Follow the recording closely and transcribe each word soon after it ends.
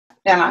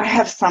And I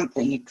have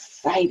something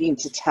exciting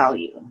to tell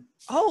you.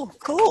 Oh,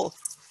 cool.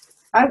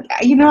 I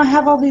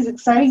have all these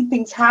exciting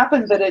things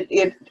happen, but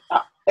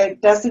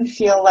it doesn't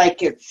feel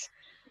like it's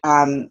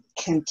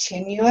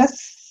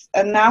continuous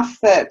enough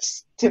that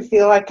to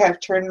feel like I've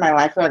turned my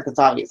life around, because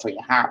obviously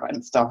I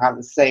haven't. Still have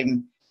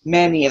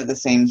many of the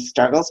same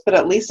struggles, but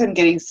at least I'm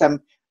getting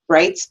some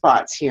bright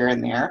spots here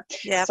and there.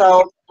 Yeah.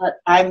 So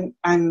I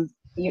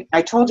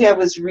told you I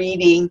was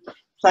reading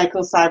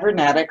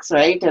Psycho-Cybernetics,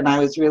 right? And I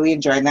was really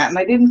enjoying that, and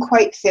I didn't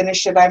quite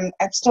finish it. I'm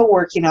still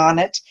working on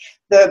it.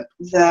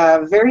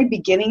 The very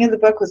beginning of the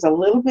book was a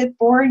little bit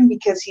boring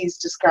because he's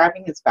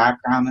describing his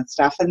background and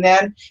stuff, and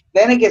then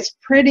it gets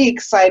pretty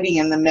exciting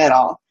in the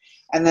middle.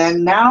 And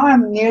then now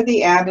I'm near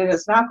the end, and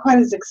it's not quite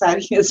as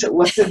exciting as it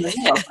was in the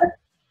middle.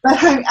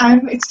 But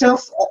I'm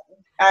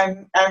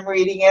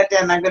reading it,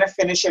 and I'm going to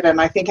finish it, and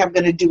I think I'm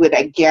going to do it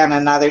again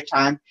another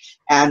time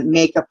and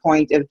make a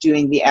point of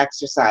doing the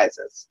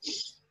exercises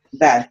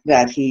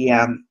that he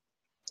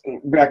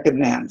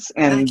recommends.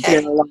 And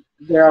Okay.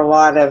 there are a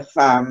lot of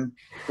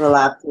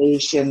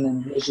relaxation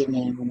and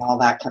visioning and all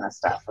that kind of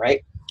stuff,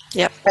 right?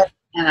 Yep.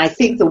 And I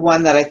think the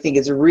one that I think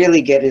is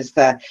really good is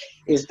the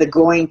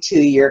going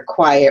to your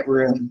quiet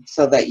room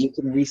so that you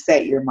can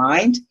reset your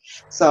mind.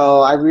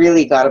 So I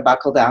really got to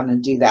buckle down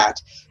and do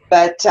that.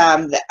 But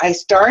I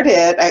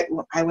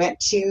went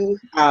to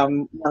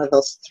one of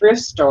those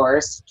thrift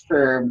stores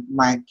for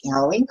my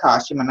Halloween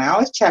costume, and I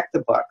always check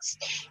the books.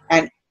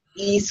 And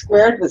E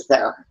Squared was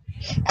there.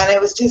 And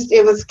it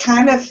was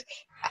kind of,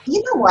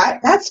 you know what?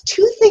 That's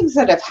two things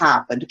that have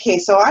happened. Okay,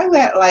 so I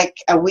went like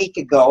a week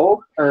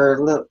ago,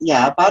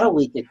 about a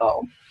week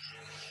ago,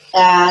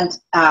 and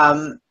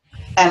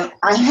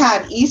I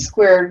had E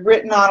Squared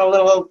written on a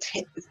little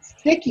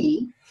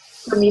sticky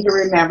for me to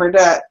remember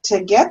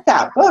to get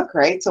that book,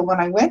 right? So when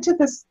I went to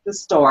the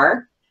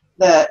store,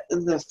 the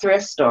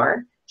thrift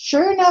store,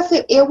 sure enough,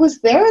 it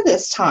was there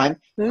this time.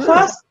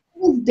 Plus,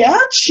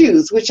 dad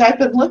shoes, which I've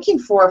been looking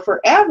for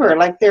forever.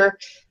 Like they're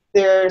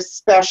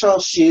special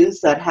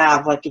shoes that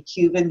have like a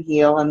Cuban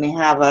heel, and they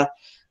have a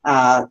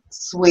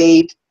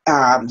suede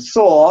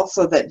sole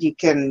so that you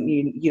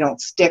don't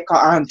stick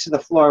onto the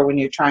floor when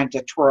you're trying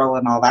to twirl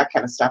and all that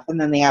kind of stuff.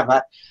 And then they have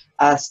a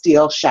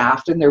steel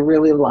shaft, and they're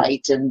really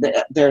light, and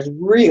they're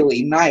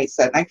really nice.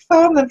 And I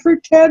found them for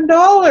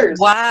 $10.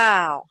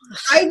 Wow.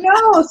 I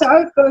know. So I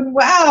was going,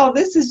 wow,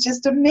 this is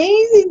just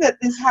amazing that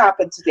this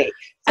happened today.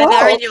 So, And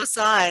they're in your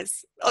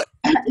size. Oh.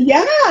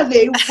 Yeah,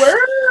 they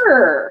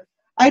were.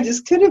 I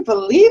just couldn't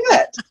believe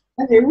it.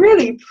 And they're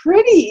really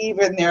pretty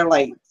even. They're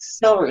like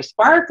silver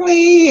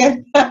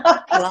sparkly.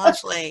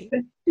 Lovely.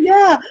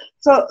 Yeah.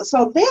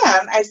 So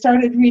then I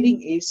started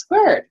reading E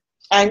Squared.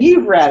 And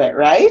you've read it,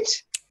 right?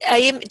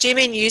 Do you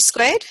mean U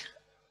Squared?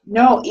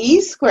 No,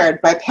 E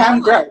Squared by Pam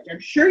Grout. I'm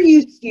sure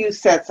you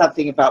said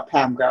something about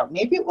Pam Grout.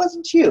 Maybe it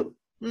wasn't you.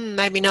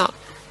 Maybe not.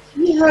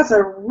 He has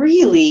a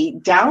really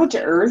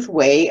down-to-earth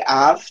way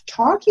of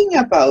talking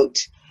about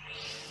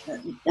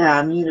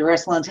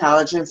universal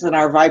intelligence and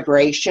our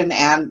vibration,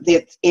 and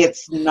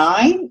it's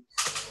 9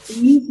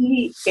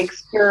 easy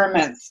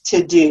experiments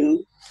to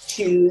do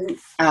so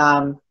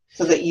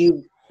that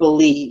you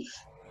believe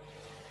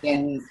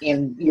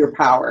in your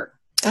power.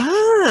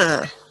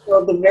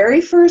 So the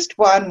very first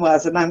one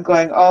was, and I'm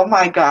going, oh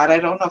my God, I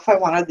don't know if I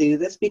want to do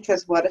this,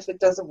 because what if it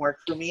doesn't work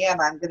for me and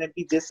I'm going to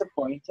be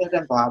disappointed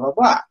and blah, blah,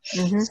 blah.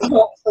 Mm-hmm.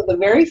 So the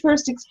very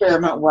first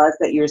experiment was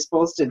that you're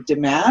supposed to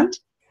demand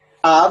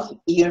of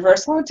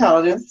universal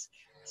intelligence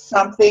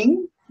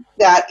something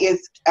that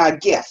is a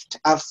gift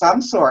of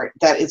some sort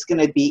that is going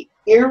to be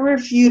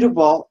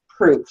irrefutable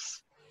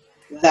proof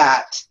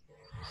that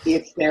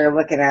if they're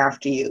looking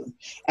after you,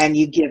 and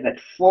you give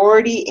it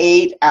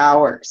 48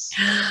 hours.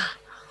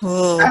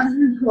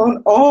 I'm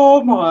going,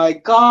 oh my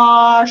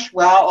gosh.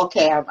 Well,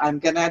 okay, I'm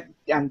gonna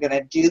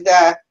do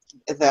the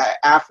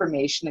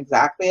affirmation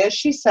exactly as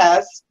she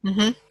says.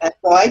 Mm-hmm. And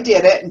so I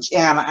did it, and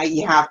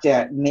you have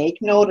to make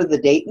note of the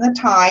date and the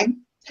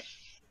time.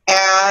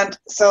 And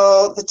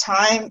so the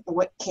time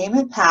came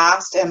and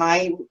passed, and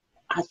I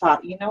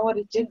thought, you know what,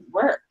 it didn't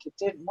work.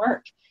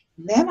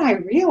 Then I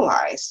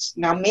realized,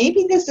 now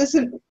maybe this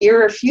isn't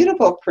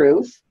irrefutable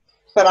proof,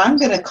 but I'm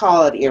going to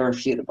call it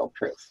irrefutable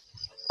proof.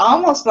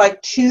 Almost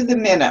like to the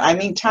minute. I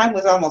mean, time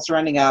was almost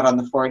running out on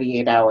the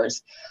 48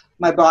 hours.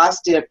 My boss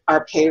did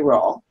our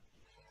payroll,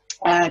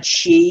 and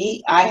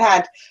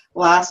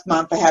last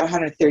month I had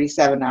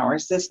 137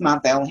 hours. This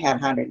month I only had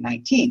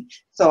 119.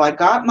 So I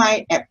got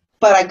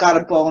but I got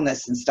a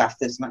bonus and stuff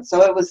this month.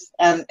 So it was,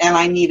 and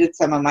I needed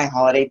some of my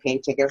holiday pay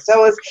tickets.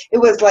 So it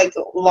was like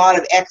a lot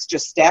of extra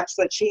steps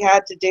that she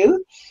had to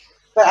do.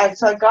 But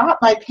so I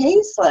got my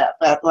pay slip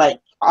at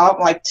like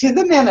to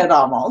the minute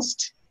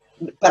almost,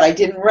 but I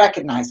didn't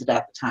recognize it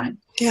at the time.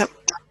 Yep.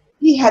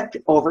 He had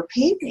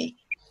overpaid me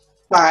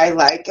by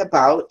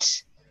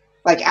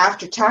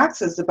after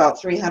taxes,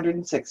 about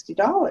 $360.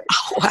 Oh,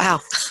 wow.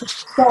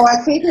 So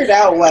I figured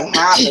out what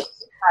happened.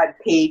 had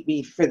paid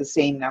me for the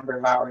same number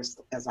of hours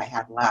as I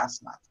had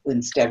last month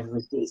instead of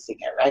reducing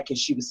it, right? Because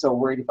she was so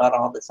worried about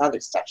all this other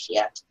stuff she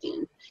had to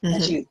do.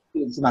 And she was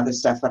doing some other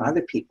stuff on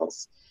other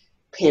people's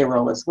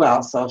payroll as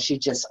well. So she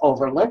just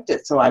overlooked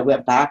it. So I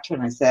went back to her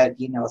and I said,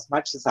 you know, as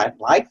much as I'd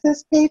like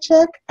this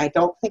paycheck, I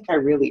don't think I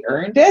really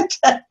earned it.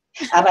 And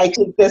I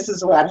think this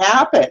is what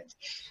happened.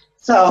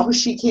 So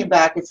she came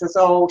back and says,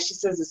 oh, she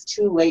says it's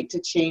too late to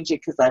change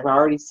it because I've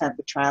already sent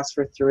the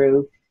transfer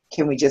through.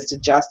 Can we just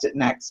adjust it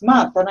next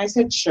month? And I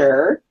said,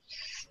 sure.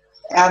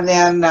 And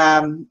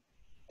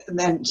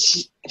then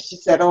she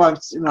said, oh, I'm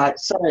not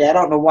sorry. I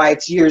don't know why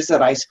it's years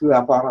that I screw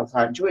up all the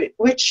time,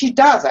 which she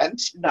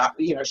doesn't. Not,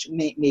 you know,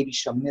 maybe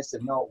she'll miss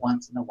a note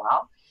once in a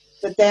while.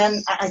 But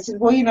then I said,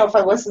 well, you know, if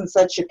I wasn't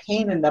such a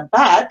pain in the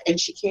butt, and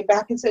she came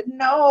back and said,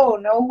 no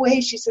way.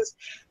 She says,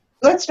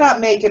 let's not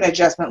make an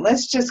adjustment.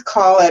 Let's just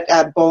call it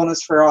a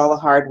bonus for all the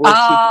hard work.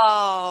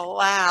 Oh,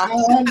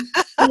 wow.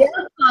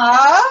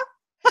 Yeah.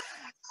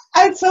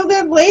 And so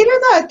then later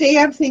that day,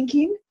 I'm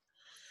thinking,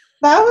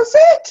 that was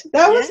it.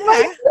 That was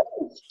my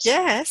gift.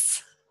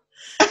 Yes.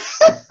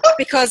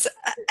 Because,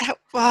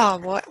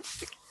 wow,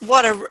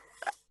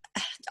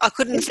 I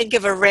couldn't think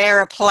of a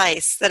rarer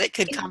place that it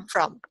could come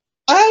from.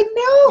 I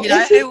know. You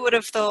know, who would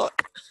have thought?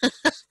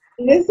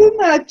 Isn't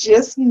that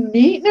just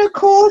neat,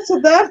 Nicole? So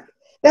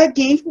that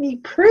gave me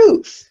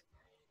proof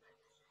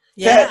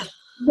that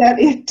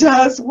it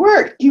does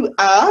work. You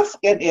ask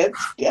and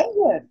it's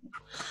given.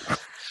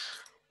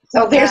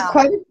 So there's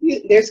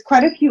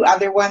quite a few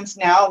other ones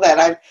now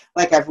that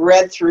I've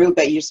read through,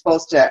 but you're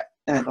supposed to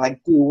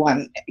do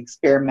one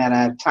experiment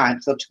at a time.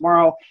 So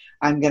tomorrow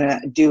I'm gonna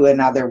do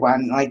another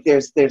one. Like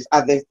there's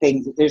other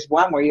things. There's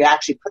one where you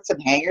actually put some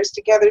hangers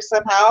together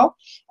somehow,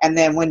 and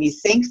then when you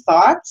think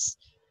thoughts,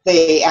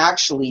 they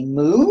actually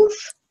move.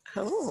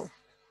 Oh.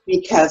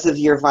 Because of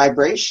your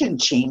vibration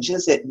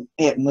changes,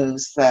 it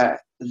moves the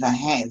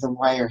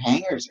wire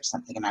hangers or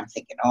something, and I'm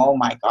thinking, oh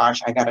my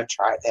gosh, I got to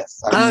try this.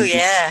 So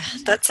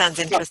that sounds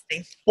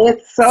interesting.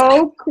 It's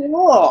so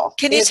cool.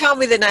 Can you tell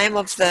me the name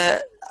of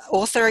the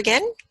author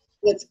again?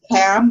 It's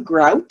Pam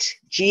Grout,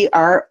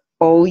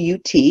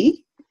 Grout,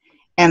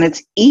 and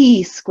it's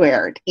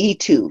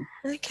E2.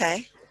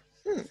 Okay.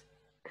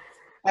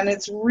 And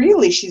it's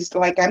really, she's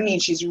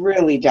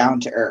really down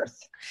to earth.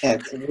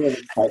 It's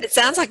really quite. It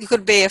sounds like it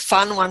could be a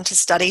fun one to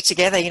study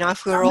together, you know,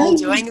 if we were all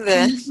doing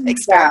the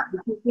experiment.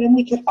 Because then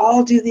we could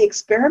all do the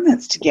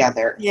experiments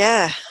together.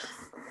 Yeah.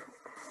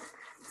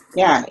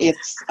 Yeah,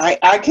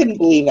 I couldn't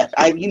believe it.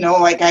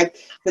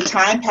 The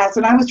time passed,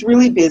 and I was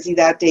really busy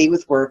that day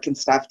with work and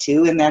stuff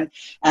too. And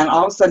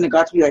all of a sudden it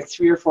got to be like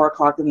 3 or 4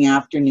 o'clock in the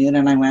afternoon,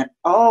 and I went,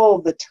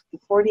 oh, the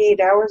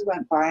 48 hours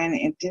went by and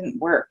it didn't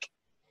work.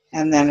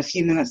 And then a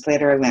few minutes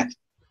later I went,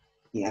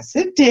 yes,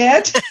 it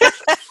did.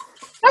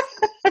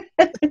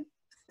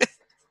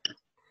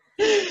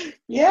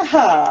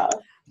 Yeah.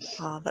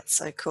 Oh, that's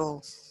so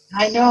cool.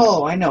 I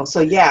know.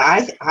 So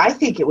yeah, I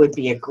think it would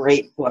be a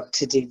great book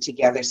to do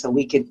together so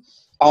we could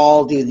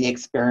all do the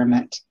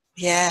experiment.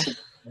 Yeah.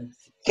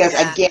 Because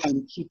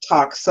again, he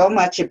talks so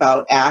much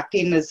about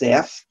acting as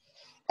if,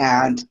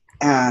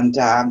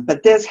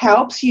 but this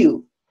helps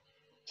you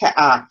to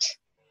act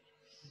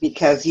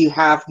because you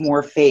have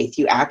more faith.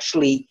 You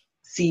actually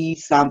see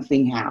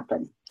something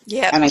happen.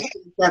 Yeah. And I think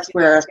that's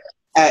where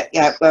I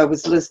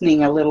was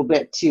listening a little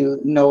bit to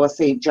Noah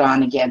St.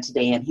 John again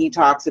today, and he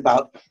talks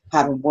about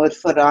having one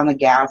foot on the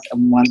gas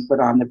and one foot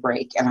on the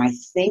brake. And I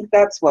think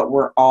that's what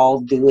we're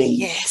all doing.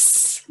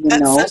 Yes.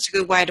 That's such a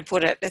good way to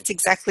put it. That's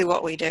exactly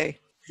what we do.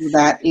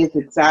 That is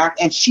exact.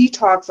 And she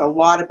talks a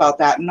lot about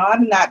that, not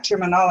in that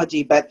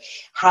terminology, but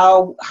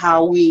how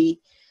we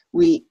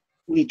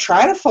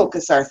try to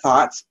focus our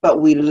thoughts, but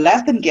we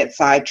let them get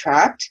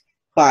sidetracked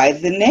by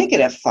the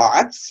negative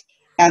thoughts.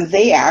 And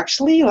they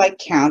actually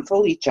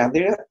cancel each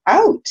other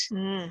out.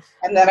 And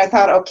then I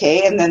thought,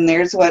 okay, and then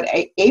there's what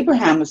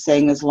Abraham was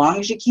saying, as long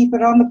as you keep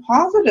it on the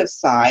positive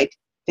side,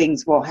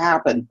 things will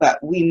happen. But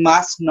we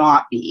must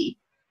not be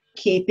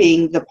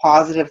keeping the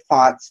positive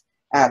thoughts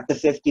at the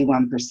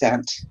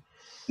 51%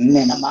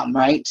 minimum,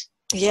 right?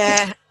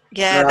 Yeah,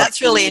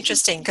 that's really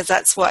interesting because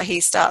that's what he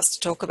starts to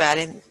talk about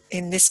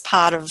in this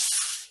part of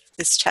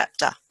this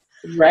chapter.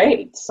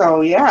 Right.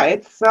 So, yeah,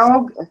 it's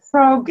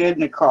so good,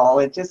 Nicole.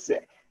 It just...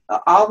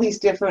 all these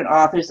different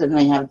authors, and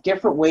they have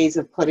different ways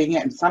of putting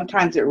it, and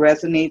sometimes it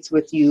resonates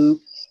with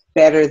you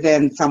better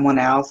than someone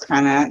else,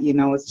 kind of,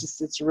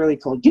 it's really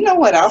cool. You know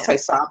what else I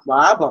saw?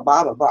 Blah, blah,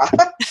 blah, blah, blah.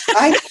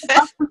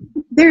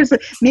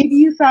 Maybe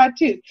you saw it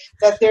too,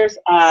 that there's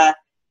a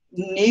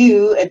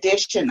new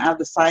edition of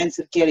The Science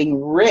of Getting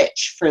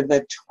Rich for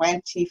the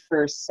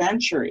 21st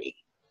century.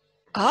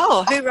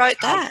 Oh, who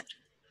wrote that?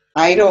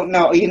 I don't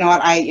know. You know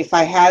what? If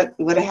I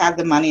would have had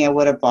the money, I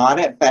would have bought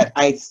it. But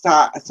I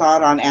saw it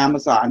on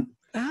Amazon.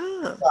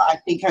 Oh. So I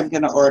think I'm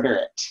going to order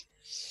it.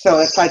 So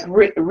it's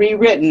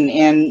rewritten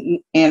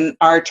in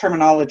our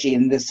terminology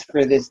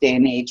for this day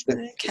and age. With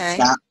okay.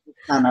 that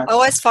kind of. I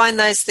always find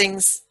those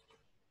things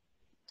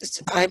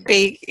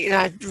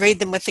read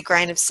them with a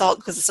grain of salt,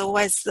 because it's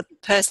always the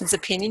person's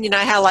opinion. You know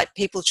how like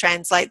people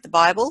translate the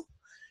Bible,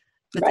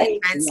 but they Right.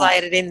 Yeah.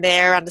 translate it in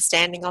their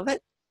understanding of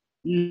it.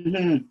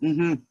 Mm-hmm.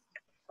 Mm-hmm.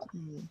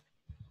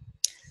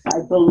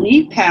 I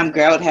believe Pam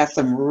Grout has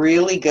some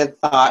really good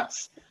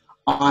thoughts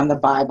on the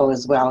Bible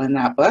as well in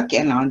that book,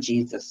 and on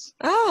Jesus.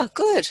 Oh,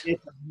 good.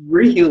 It's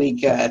really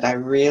good. I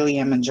really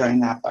am enjoying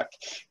that book.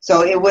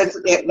 So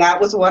that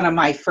was one of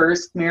my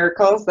first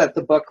miracles, that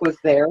the book was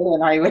there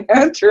when I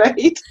went,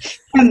 right?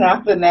 And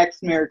that the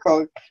next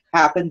miracle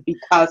happened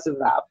because of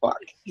that book.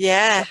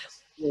 Yeah.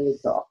 Really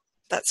cool.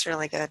 That's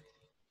really good.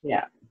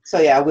 Yeah. So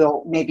yeah,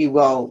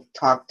 we'll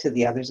talk to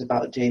the others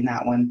about doing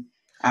that one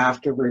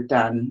after we're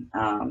done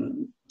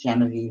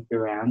Genevieve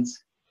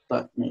Duran's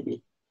book,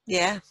 maybe.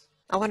 Yeah.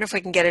 I wonder if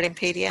we can get it in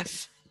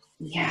PDF.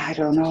 Yeah, I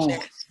don't know. Yeah,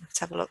 let's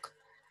have a look.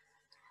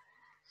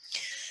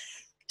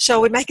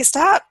 Shall we make a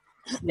start?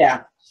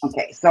 Yeah.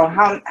 Okay. So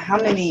how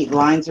many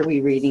lines are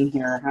we reading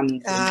here? How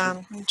many?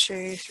 1,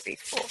 2, 3,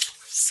 4,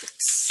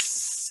 6,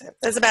 7.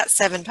 There's about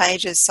 7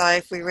 pages. So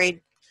if we read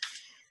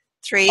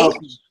 3. Okay.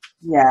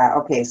 Yeah.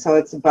 Okay. So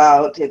it's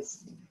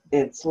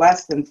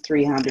less than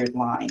 300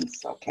 lines.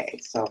 Okay.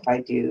 So if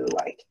I do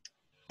like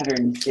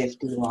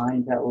 150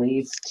 lines at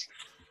least,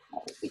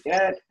 that would be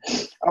good.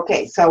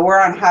 Okay. So we're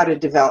on how to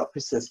develop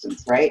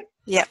persistence, right?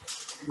 Yep.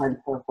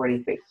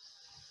 443.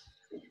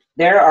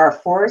 There are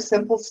 4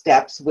 simple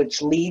steps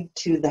which lead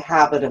to the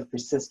habit of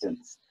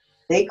persistence.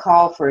 They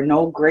call for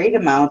no great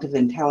amount of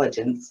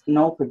intelligence,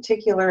 no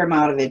particular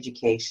amount of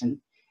education,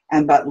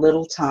 and but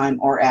little time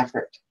or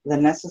effort. The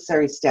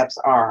necessary steps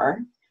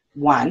are: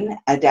 1,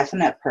 a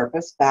definite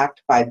purpose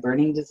backed by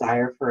burning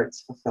desire for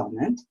its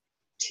fulfillment.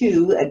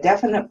 2, a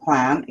definite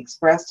plan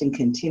expressed in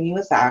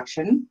continuous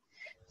action.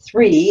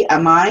 3, a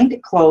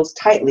mind closed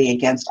tightly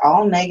against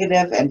all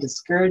negative and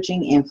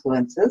discouraging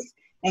influences,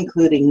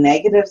 including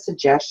negative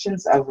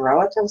suggestions of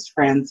relatives,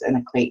 friends, and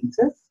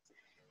acquaintances.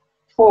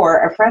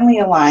 4, a friendly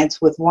alliance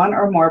with one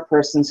or more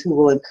persons who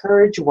will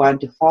encourage one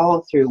to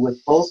follow through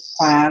with both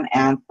plan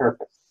and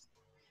purpose.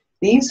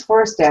 These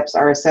 4 steps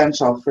are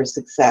essential for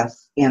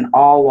success in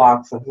all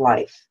walks of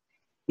life.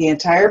 The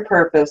entire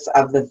purpose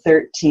of the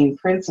 13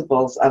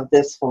 principles of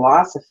this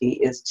philosophy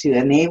is to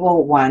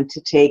enable one to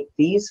take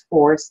these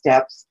 4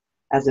 steps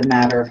as a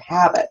matter of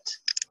habit.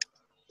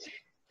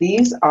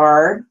 These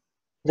are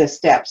the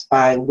steps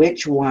by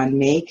which one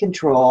may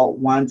control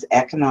one's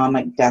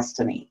economic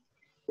destiny.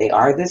 They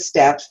are the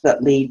steps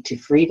that lead to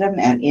freedom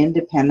and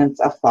independence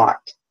of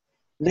thought.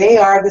 They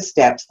are the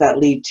steps that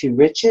lead to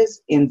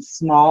riches in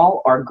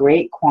small or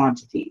great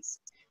quantities.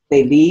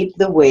 They lead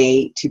the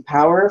way to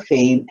power,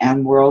 fame,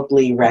 and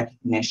worldly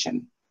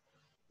recognition.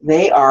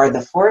 They are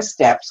the 4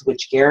 steps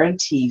which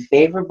guarantee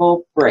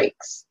favorable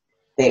breaks.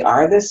 They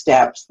are the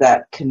steps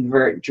that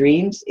convert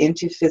dreams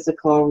into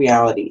physical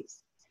realities.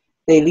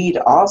 They lead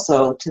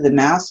also to the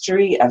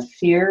mastery of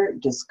fear,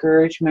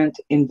 discouragement,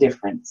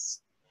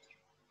 indifference.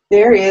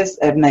 There is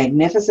a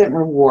magnificent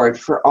reward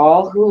for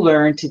all who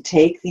learn to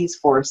take these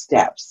 4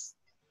 steps.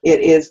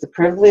 It is the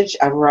privilege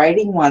of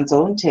writing one's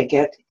own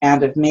ticket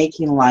and of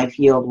making life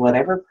yield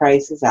whatever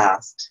price is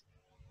asked.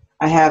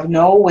 I have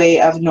no way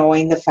of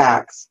knowing the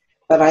facts,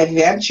 but I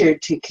venture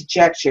to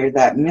conjecture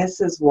that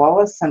Mrs.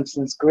 Wallace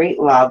Simpson's great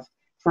love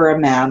for a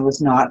man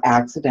was not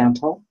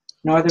accidental,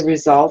 nor the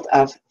result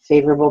of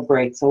favorable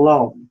breaks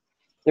alone.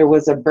 There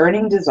was a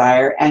burning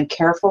desire and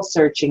careful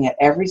searching at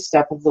every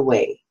step of the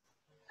way.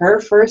 Her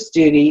first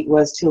duty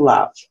was to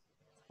love.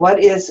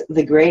 What is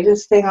the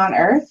greatest thing on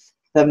earth?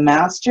 The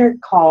master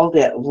called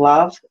it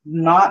love,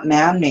 not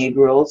man-made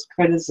rules,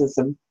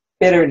 criticism,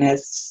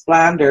 bitterness,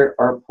 slander,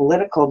 or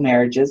political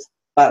marriages,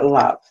 but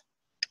love.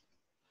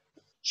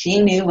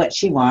 She knew what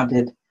she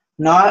wanted,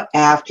 not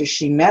after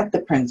she met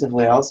the Prince of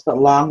Wales, but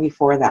long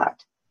before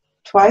that.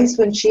 Twice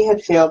when she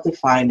had failed to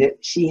find it,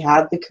 she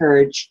had the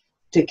courage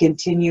to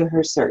continue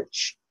her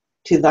search.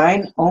 To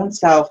thine own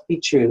self be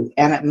true,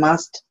 and it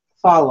must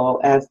follow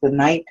as the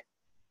night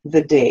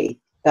the day.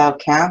 Thou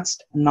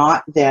canst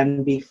not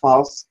then be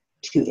false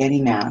to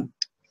any man.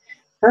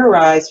 Her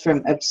rise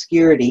from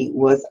obscurity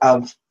was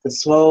of the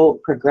slow,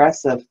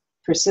 progressive,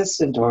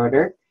 persistent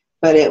order,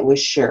 but it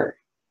was sure.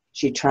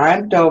 She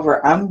triumphed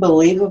over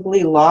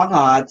unbelievably long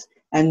odds,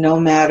 and no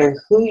matter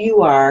who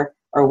you are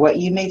or what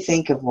you may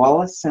think of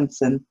Wallace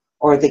Simpson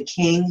or the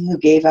king who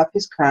gave up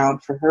his crown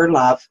for her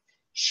love,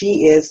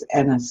 she is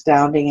an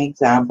astounding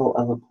example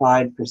of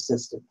applied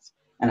persistence,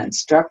 an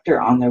instructor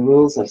on the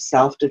rules of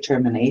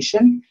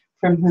self-determination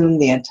from whom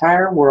the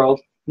entire world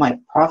might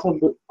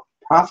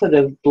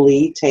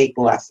profitably take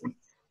lessons.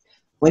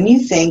 When you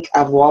think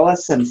of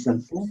Wallace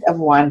Simpson, think of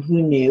one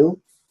who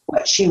knew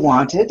what she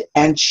wanted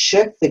and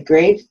shook the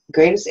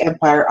greatest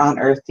empire on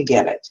earth to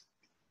get it.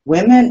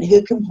 Women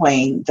who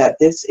complain that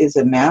this is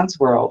a man's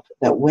world,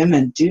 that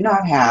women do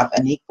not have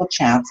an equal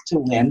chance to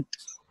win,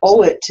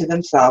 owe it to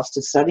themselves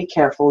to study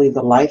carefully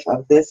the life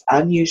of this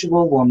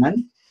unusual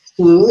woman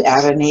who,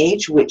 at an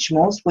age which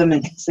most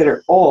women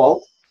consider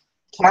old,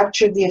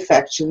 captured the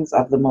affections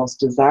of the most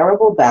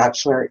desirable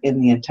bachelor in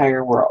the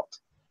entire world.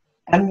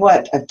 And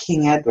what of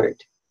King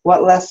Edward?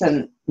 What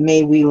lesson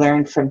may we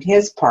learn from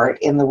his part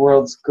in the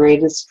world's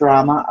greatest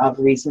drama of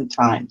recent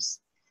times?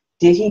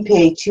 Did he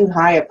pay too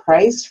high a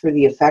price for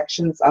the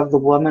affections of the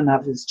woman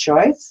of his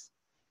choice?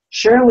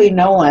 Surely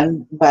no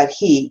one but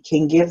he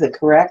can give the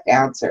correct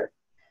answer.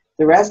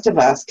 The rest of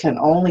us can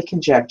only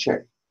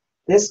conjecture.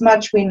 This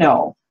much we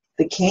know.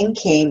 The king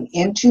came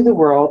into the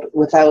world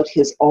without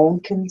his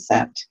own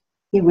consent.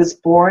 He was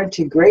born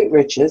to great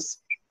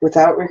riches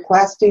without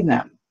requesting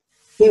them.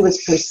 He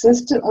was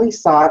persistently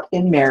sought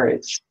in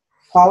marriage.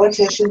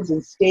 Politicians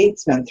and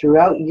statesmen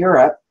throughout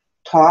Europe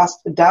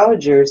tossed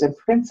dowagers and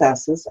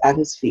princesses at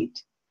his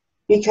feet.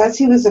 Because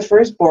he was the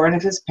firstborn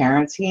of his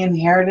parents, he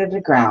inherited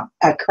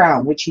a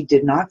crown which he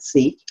did not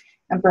seek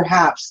and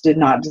perhaps did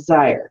not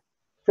desire.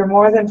 For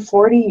more than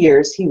 40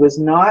 years he was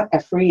not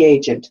a free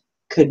agent,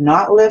 could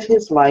not live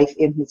his life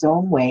in his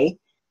own way,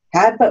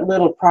 had but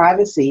little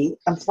privacy,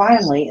 and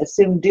finally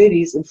assumed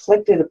duties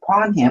inflicted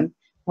upon him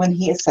when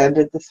he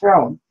ascended the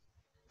throne.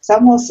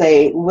 Some will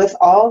say, with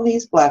all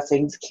these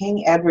blessings,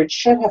 King Edward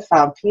should have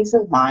found peace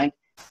of mind,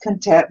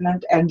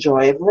 contentment, and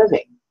joy of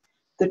living.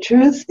 The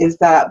truth is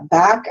that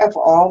back of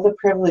all the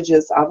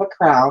privileges of a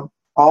crown,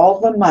 all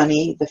the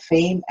money, the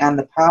fame, and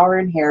the power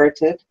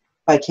inherited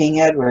by King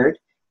Edward,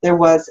 there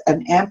was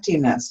an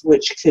emptiness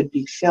which could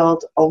be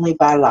filled only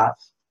by love.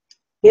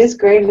 His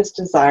greatest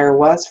desire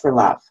was for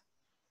love.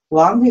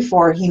 Long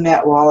before he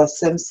met Wallis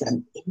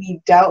Simpson, he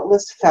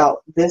doubtless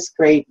felt this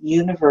great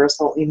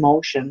universal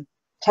emotion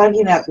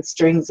tugging at the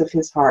strings of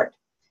his heart,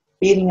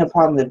 beating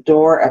upon the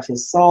door of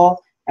his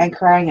soul, and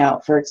crying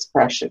out for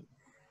expression.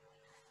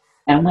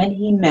 And when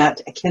he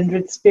met a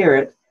kindred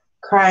spirit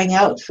crying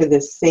out for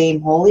this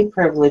same holy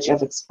privilege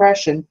of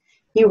expression,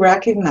 he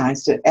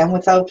recognized it, and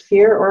without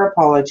fear or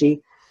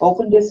apology,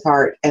 opened his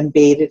heart and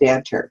bade it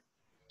enter.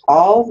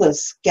 All the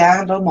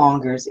scandal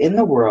mongers in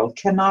the world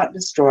cannot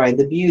destroy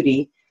the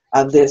beauty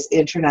of this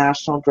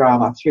international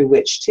drama through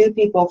which two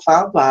people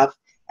found love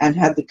and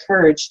had the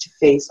courage to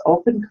face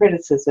open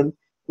criticism,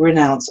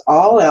 renounce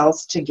all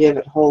else to give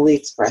it holy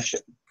expression.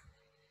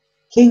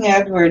 King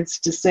Edward's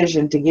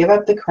decision to give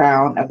up the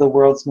crown of the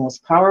world's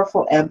most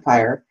powerful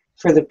empire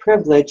for the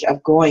privilege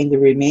of going the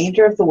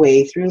remainder of the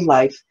way through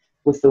life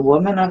with the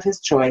woman of his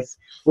choice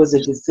was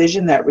a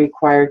decision that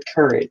required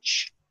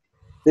courage.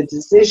 The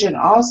decision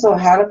also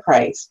had a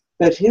price,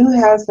 but who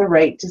has the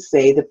right to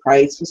say the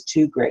price was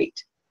too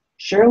great?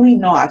 Surely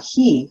not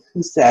he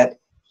who said,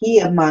 "He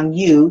among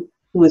you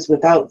who is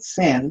without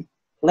sin,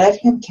 let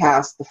him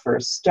cast the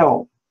first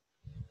stone."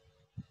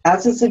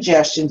 As a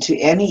suggestion to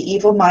any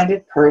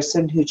evil-minded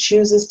person who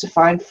chooses to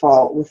find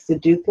fault with the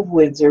Duke of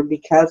Windsor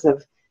because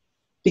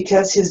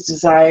his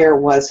desire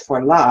was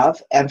for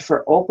love and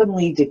for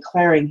openly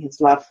declaring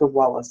his love for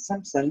Wallis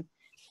Simpson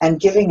and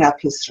giving up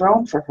his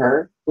throne for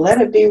her,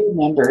 let it be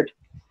remembered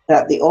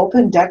that the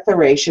open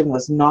declaration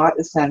was not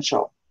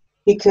essential.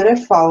 He could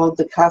have followed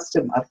the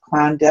custom of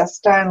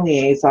clandestine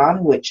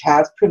liaison, which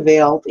has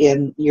prevailed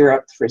in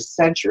Europe for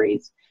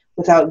centuries,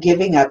 without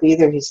giving up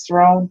either his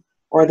throne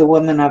or the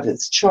woman of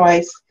his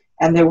choice,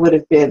 and there would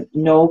have been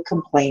no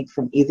complaint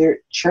from either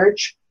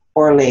church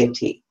or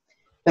laity.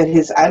 But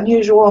this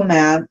unusual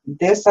man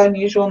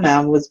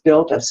was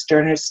built of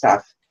sterner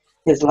stuff.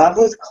 His love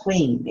was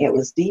clean, it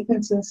was deep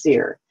and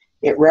sincere.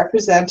 It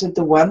represented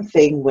the one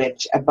thing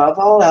which, above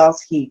all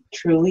else, he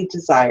truly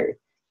desired.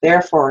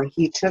 Therefore,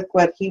 he took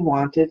what he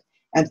wanted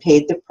and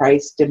paid the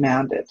price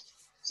demanded.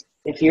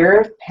 If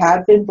Europe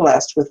had been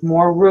blessed with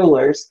more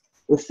rulers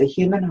with the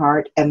human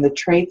heart and the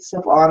traits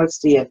of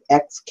honesty of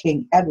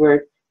ex-King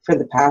Edward for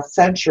the past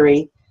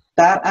century,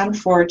 that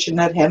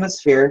unfortunate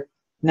hemisphere,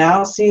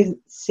 now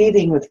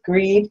seething with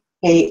greed,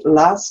 hate,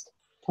 lust,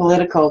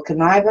 political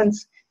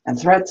connivance, and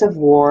threats of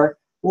war,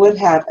 would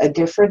have a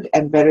different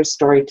and better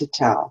story to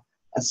tell,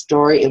 a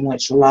story in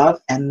which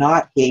love and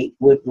not hate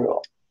would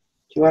rule.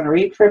 Do you want to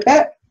read for a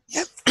bit?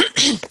 Yep.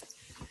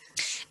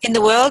 In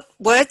the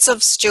words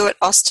of Stuart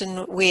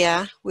Austin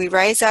Weir, we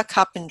raise our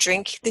cup and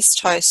drink this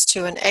toast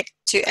to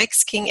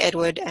ex-King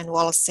Edward and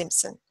Wallis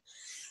Simpson.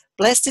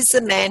 Blessed is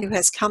the man who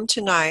has come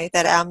to know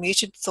that our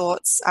muted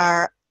thoughts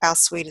are our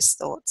sweetest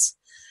thoughts.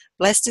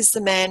 Blessed is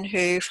the man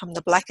who, from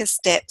the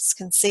blackest depths,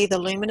 can see the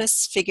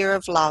luminous figure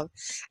of love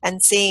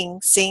and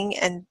singing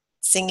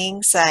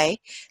say,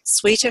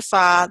 sweeter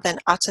far than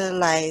utter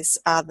lays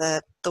are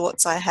the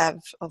thoughts I have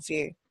of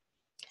you.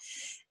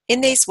 In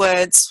these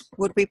words,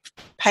 would we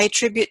pay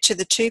tribute to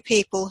the two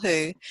people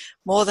who,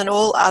 more than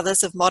all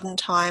others of modern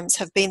times,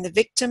 have been the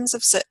victims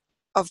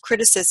of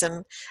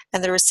criticism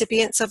and the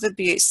recipients of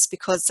abuse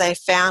because they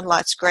found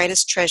life's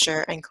greatest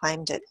treasure and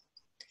claimed it.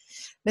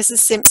 Mrs.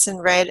 Simpson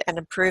read and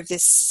approved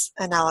this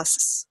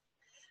analysis.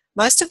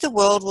 Most of the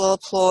world will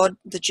applaud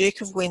the Duke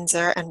of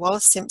Windsor and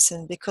Wallis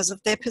Simpson because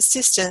of their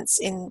persistence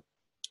in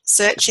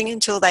searching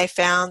until they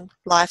found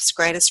life's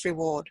greatest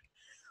reward.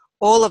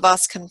 All of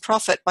us can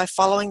profit by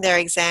following their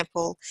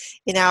example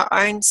in our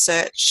own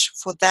search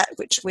for that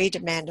which we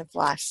demand of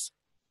life.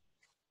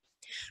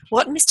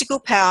 What mystical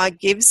power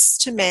gives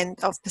to men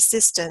of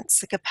persistence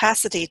the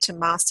capacity to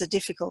master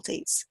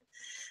difficulties?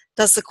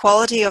 Does the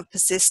quality of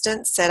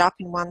persistence set up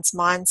in one's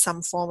mind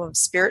some form of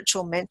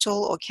spiritual,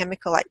 mental, or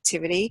chemical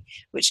activity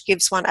which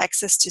gives one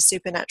access to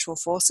supernatural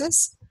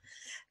forces?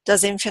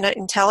 Does infinite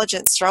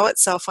intelligence throw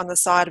itself on the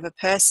side of a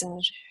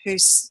person who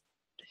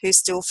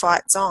still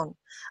fights on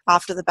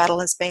after the battle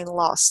has been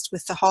lost,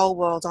 with the whole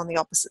world on the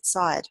opposite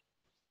side?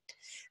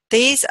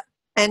 These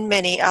and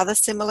many other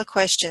similar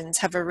questions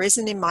have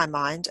arisen in my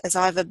mind as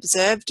I've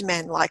observed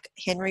men like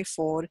Henry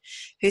Ford,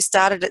 who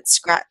started at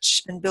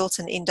scratch and built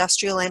an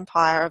industrial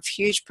empire of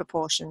huge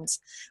proportions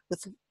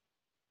with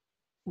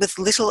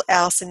little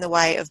else in the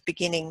way of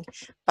beginning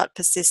but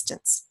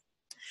persistence.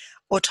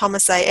 Or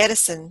Thomas A.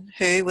 Edison,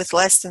 who, with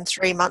less than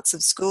 3 months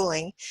of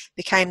schooling,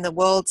 became the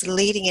world's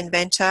leading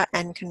inventor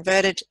and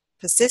converted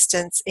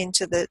persistence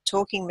into the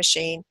talking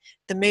machine,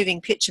 the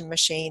moving picture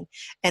machine,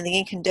 and the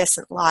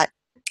incandescent light,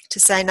 to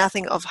say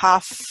nothing of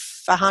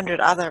 100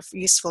 other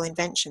useful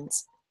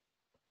inventions.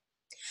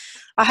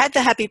 I had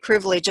the happy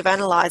privilege of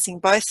analysing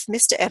both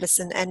Mr.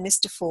 Edison and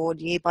Mr.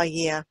 Ford year by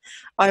year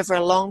over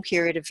a long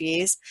period of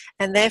years,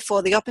 and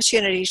therefore the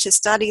opportunity to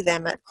study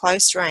them at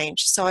close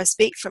range, so I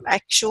speak from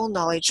actual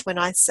knowledge when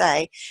I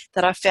say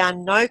that I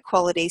found no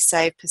quality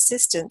save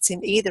persistence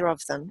in either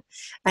of them,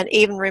 and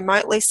even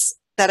remotely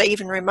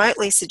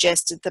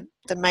suggested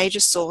the major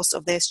source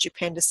of their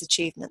stupendous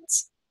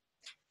achievements.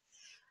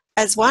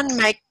 As one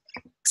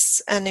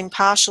makes an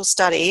impartial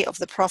study of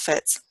the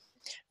prophets,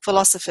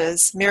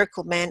 philosophers,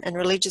 miracle men, and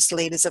religious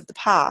leaders of the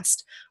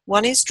past,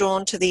 one is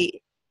drawn to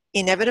the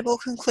inevitable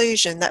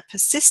conclusion that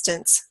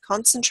persistence,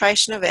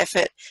 concentration of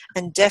effort,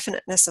 and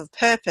definiteness of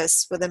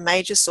purpose were the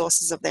major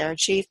sources of their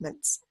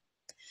achievements.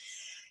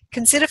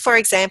 Consider, for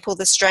example,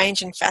 the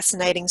strange and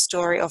fascinating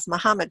story of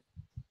Muhammad.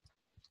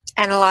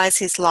 Analyze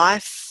his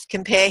life,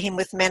 compare him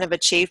with men of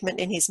achievement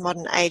in his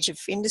modern age of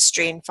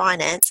industry and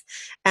finance,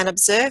 and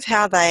observe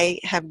how they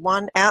have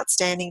one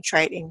outstanding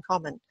trait in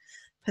common: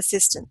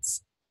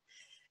 persistence.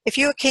 If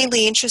you are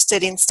keenly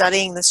interested in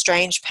studying the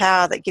strange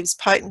power that gives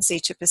potency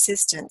to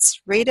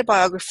persistence, read a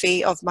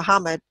biography of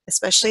Muhammad,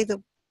 especially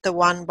the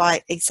one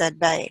by Isad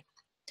Bey.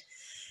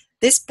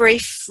 This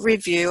brief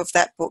review of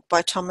that book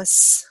by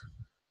Thomas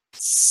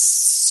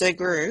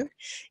TAGR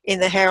in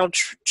the Herald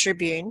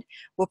Tribune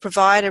will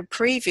provide a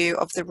preview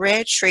of the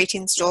rare treat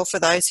in store for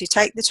those who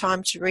take the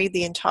time to read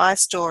the entire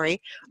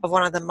story of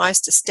one of the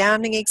most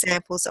astounding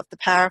examples of the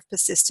power of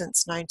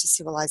persistence known to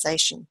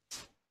civilization.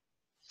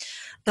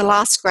 The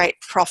Last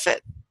Great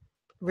Prophet,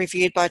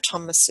 reviewed by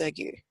Thomas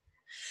TAGR.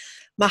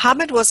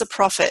 Muhammad was a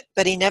prophet,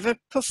 but he never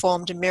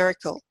performed a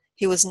miracle.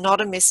 He was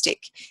not a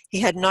mystic. He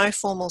had no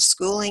formal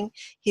schooling.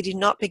 He did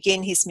not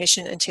begin his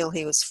mission until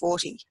he was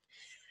 40.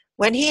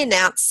 When he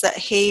announced that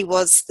he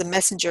was the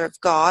messenger of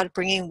God,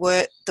 bringing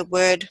the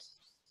word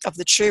of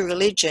the true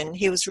religion,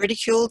 he was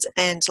ridiculed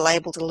and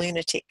labelled a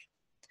lunatic.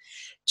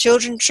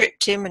 Children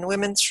tripped him and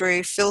women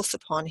threw filth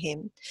upon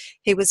him.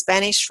 He was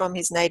banished from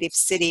his native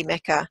city,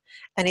 Mecca,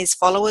 and his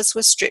followers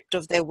were stripped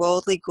of their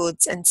worldly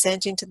goods and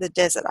sent into the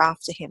desert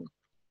after him.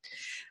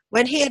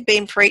 When he had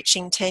been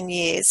preaching 10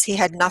 years, he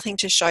had nothing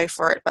to show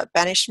for it but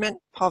banishment,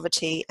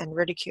 poverty, and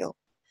ridicule.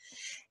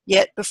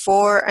 Yet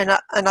before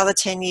another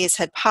 10 years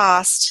had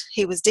passed,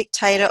 he was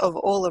dictator of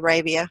all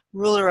Arabia,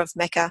 ruler of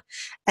Mecca,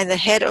 and the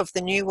head of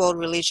the New World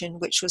religion,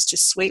 which was to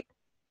sweep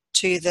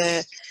to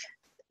the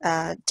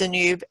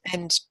Danube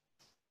and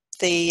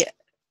the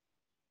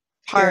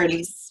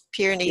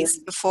Pyrenees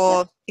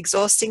before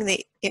exhausting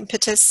the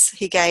impetus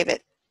he gave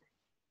it.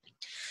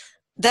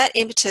 That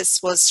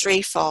impetus was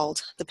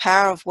threefold: the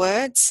power of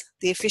words,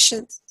 the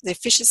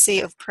efficiency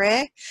of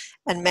prayer,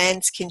 and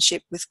man's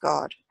kinship with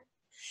God.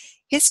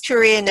 His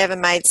career never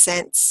made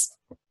sense.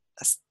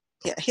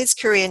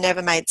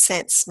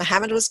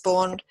 Muhammad was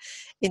born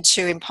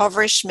into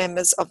impoverished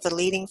members of the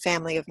leading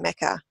family of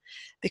Mecca.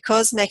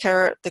 Because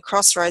Mecca, the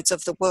crossroads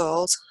of the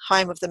world,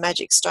 home of the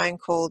magic stone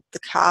called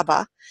the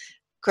Kaaba,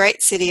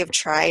 great city of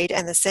trade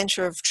and the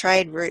center of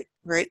trade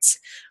routes,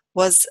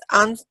 was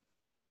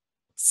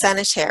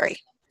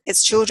unsanitary.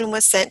 Its children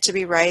were sent to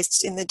be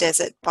raised in the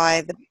desert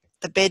by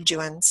the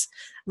Bedouins.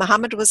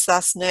 Muhammad was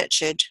thus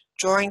nurtured,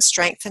 drawing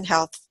strength and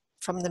health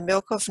from the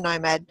milk of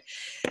nomad,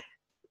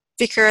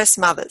 vigorous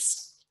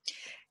mothers.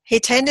 He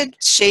tended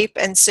sheep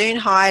and soon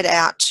hired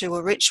out to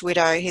a rich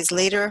widow, his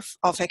leader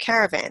of her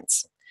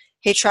caravans.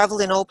 He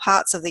travelled in all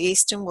parts of the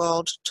Eastern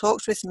world,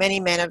 talked with many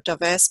men of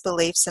diverse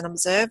beliefs, and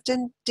observed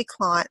the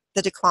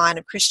decline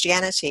of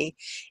Christianity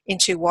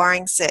into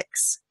warring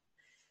sects.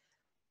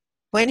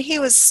 When he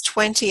was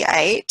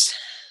 28,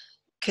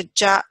 I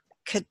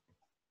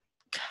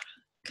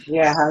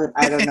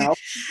don't know.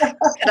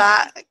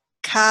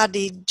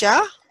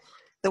 Khadija,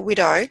 the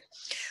widow,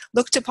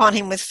 looked upon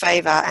him with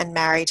favour and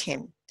married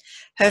him.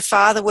 Her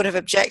father would have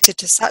objected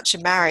to such a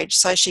marriage,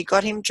 so she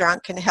got him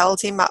drunk and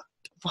held him up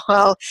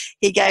while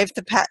he gave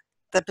the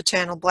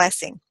paternal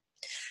blessing.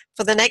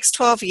 For the next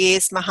 12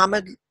 years,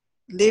 Muhammad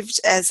lived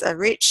as a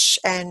rich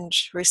and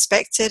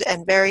respected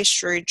and very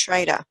shrewd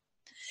trader.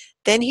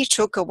 Then he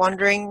took to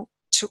wandering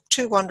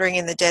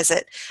in the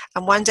desert,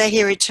 and one day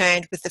he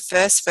returned with the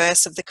first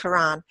verse of the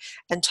Quran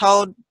and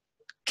told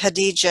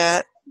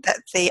Khadijah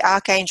that the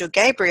archangel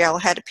Gabriel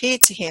had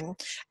appeared to him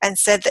and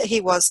said that he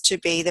was to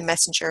be the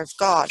messenger of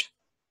God.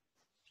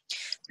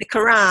 The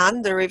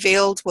Quran, the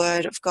revealed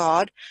word of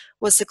God,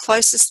 was the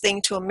closest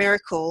thing to a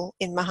miracle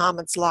in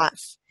Muhammad's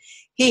life.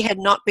 He had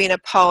not been a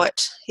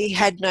poet, he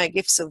had no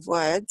gifts of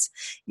words,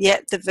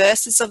 yet the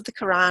verses of the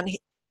Quran,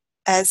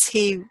 as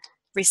he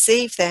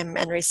received them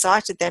and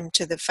recited them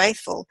to the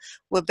faithful,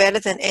 were better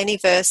than any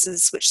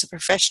verses which the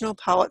professional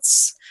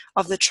poets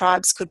of the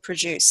tribes could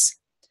produce.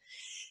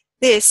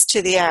 This,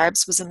 to the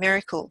Arabs, was a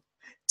miracle.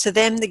 To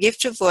them, the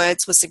gift of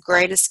words was the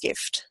greatest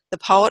gift. The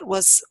poet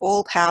was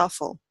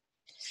all-powerful.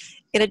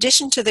 In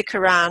addition to the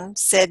Quran,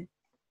 said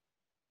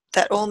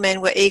that all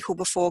men were equal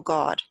before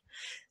God.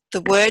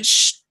 The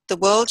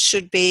world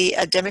should be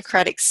a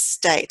democratic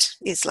state,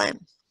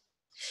 Islam.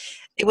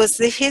 It was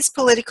his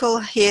political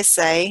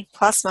hearsay,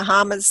 plus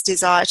Muhammad's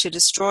desire to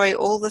destroy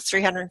all the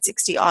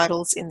 360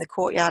 idols in the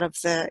courtyard of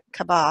the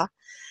Kaaba,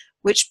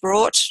 which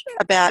brought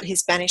about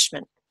his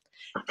banishment.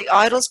 The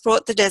idols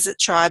brought the desert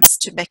tribes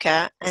to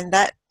Mecca, and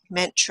that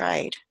meant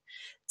trade.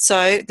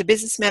 So the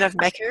businessmen of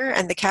Mecca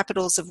and the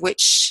capitals of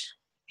which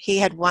he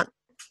had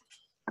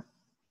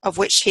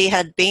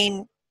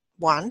been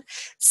one,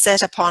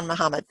 set upon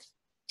Muhammad.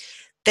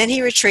 Then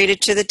he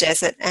retreated to the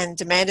desert and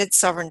demanded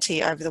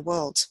sovereignty over the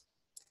world.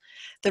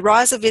 The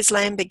rise of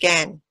Islam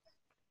began.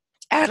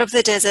 Out of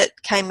the desert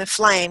came a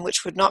flame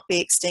which would not be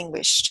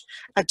extinguished,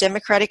 a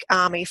democratic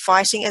army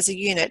fighting as a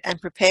unit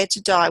and prepared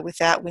to die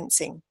without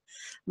wincing.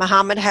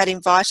 Muhammad had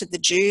invited the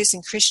Jews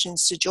and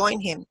Christians to join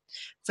him,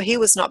 for he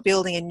was not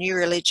building a new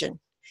religion.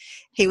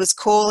 He was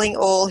calling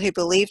all who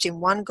believed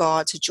in one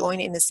God to join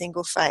in a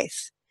single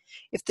faith.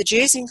 If the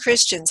Jews and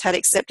Christians had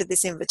accepted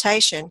this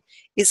invitation,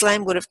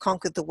 Islam would have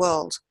conquered the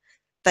world.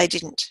 They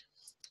didn't.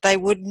 They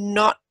would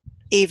not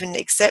even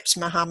accept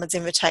Muhammad's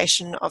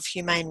invitation of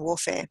humane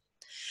warfare.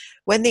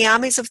 When the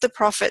armies of the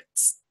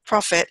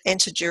prophet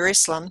entered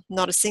Jerusalem,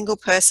 not a single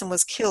person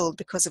was killed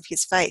because of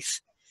his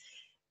faith.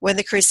 When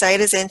the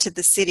Crusaders entered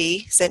the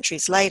city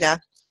centuries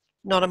later,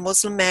 not a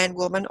Muslim man,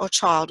 woman, or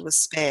child was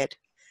spared.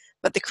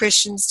 But the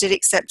Christians did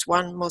accept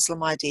one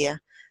Muslim idea,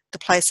 the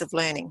place of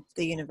learning,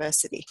 the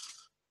university.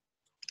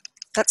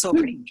 That's all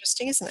pretty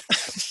interesting, isn't it?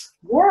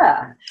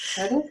 Yeah,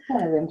 that is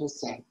kind of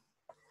interesting.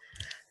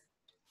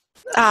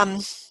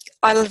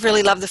 I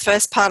really love the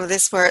first part of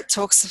this where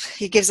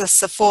he gives us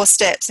the 4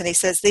 steps, and he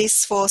says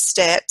these 4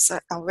 steps,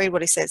 I'll read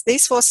what he says,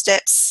 these 4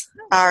 steps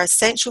are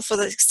essential for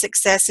the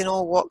success in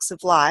all walks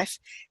of life.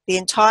 The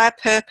entire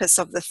purpose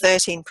of the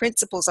 13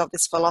 principles of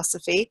this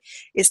philosophy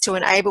is to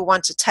enable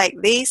one to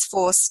take these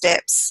 4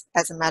 steps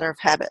as a matter of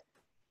habit.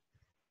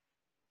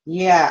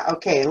 Yeah,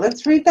 okay,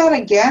 let's read that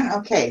again.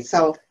 Okay,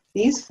 so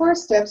these 4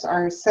 steps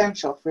are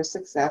essential for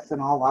success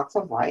in all walks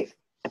of life.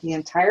 The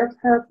entire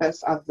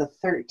purpose of the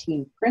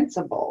 13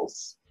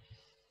 principles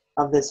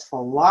of this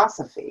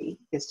philosophy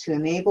is to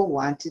enable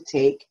one to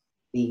take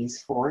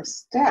these 4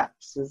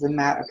 steps. As a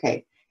matter,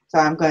 okay, so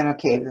I'm going,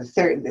 okay,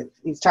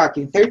 he's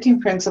talking 13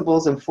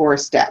 principles and 4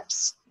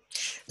 steps.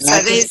 And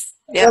so these,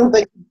 a little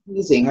bit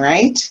confusing,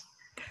 right?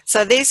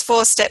 So these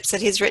 4 steps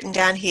that he's written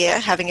down here,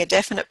 having a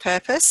definite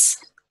purpose,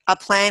 a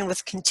plan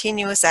with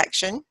continuous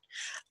action,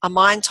 a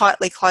mind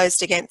tightly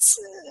closed against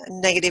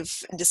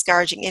negative and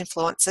discouraging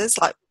influences,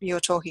 like you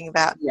were talking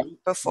about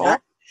before,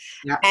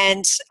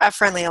 and a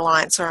friendly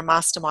alliance or a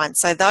mastermind.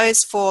 So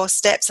those 4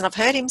 steps, and I've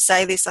heard him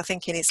say this, I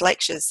think, in his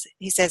lectures.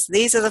 He says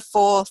these are the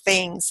 4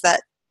 things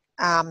that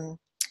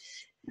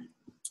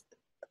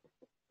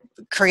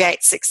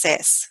create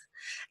success.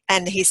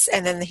 And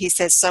then he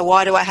says, so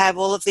why do I have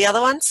all of the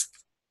other ones?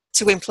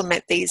 To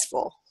implement these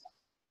 4.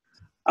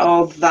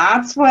 Oh,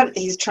 that's what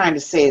he's trying to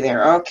say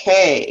there.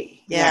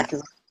 Okay. Yeah,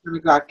 because I kind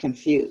of got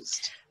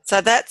confused. So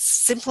that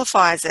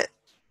simplifies it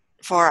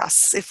for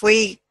us. If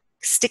we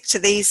stick to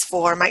these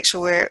 4 and make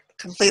sure we're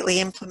completely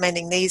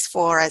implementing these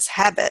 4 as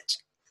habit,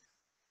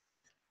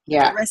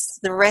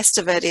 the rest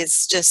of it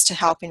is just to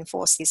help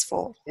enforce these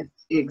 4.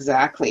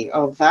 Exactly.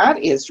 Oh, that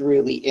is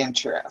really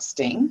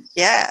interesting.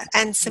 Yeah,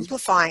 and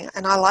simplifying,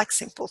 and I like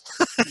simple.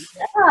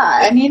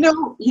 Yeah, and you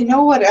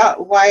know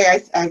what?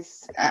 Why I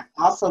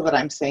also that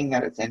I'm saying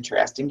that it's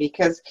interesting,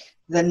 because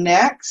the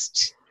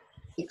next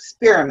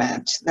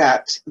experiment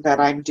that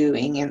I'm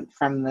doing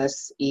from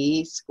this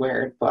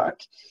E² book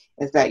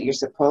is that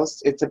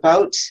it's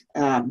about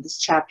this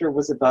chapter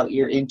was about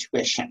your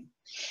intuition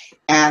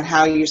and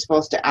how you're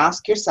supposed to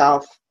ask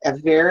yourself a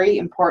very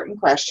important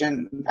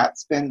question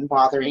that's been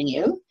bothering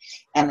you,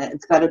 and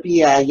it's got to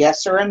be a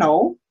yes or a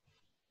no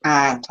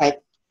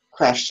type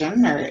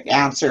question, or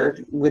answer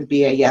would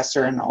be a yes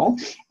or a no,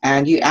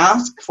 and you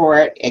ask for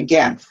it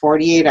again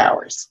 48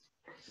 hours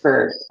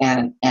but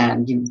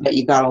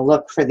you got to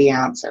look for the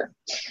answer.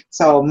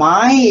 So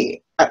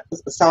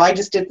so I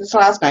just did this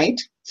last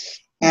night,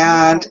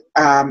 and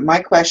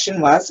my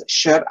question was,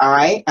 should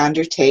I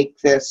enter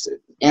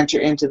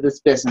into this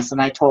business?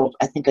 And I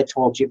think I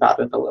told you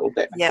about it a little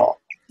bit, Nicole.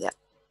 Yeah.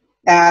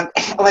 And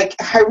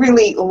I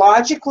really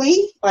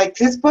logically,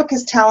 this book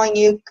is telling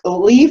you,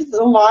 leave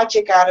the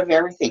logic out of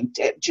everything.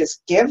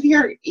 Just give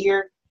your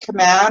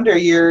command or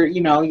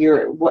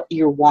your what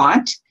your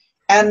want,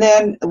 and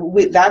then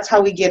that's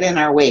how we get in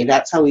our way.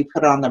 That's how we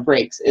put on the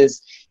brakes.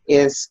 Is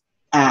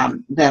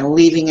then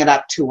leaving it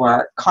up to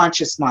our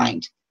conscious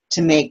mind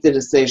to make the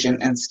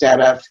decision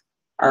instead of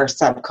our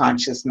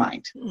subconscious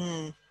mind.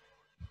 Mm.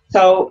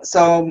 So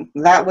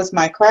that was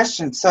my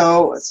question.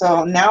 So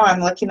now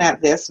I'm looking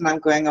at this and I'm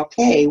going,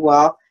 okay,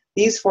 well,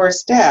 these 4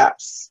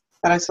 steps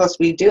that I'm supposed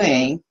to be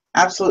doing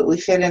absolutely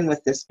fit in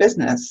with this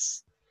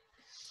business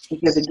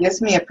because it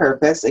gives me a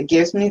purpose. It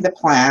gives me the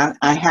plan.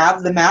 I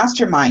have the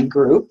mastermind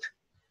group.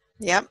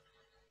 Yep.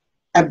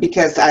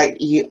 Because I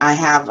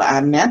have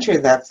a mentor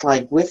that's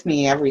like with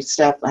me every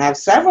step. I have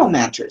several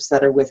mentors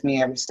that are with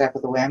me every step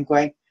of the way. I'm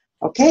going,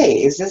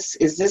 okay, is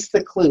this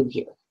the clue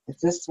here?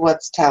 Is this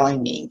what's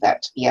telling me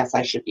that yes,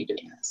 I should be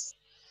doing this?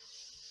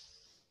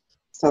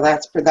 So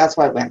that's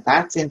why I went.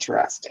 That's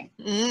interesting.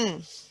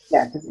 Mm.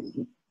 Yeah,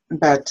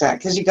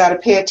 because you got to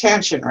pay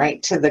attention,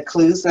 right, to the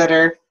clues that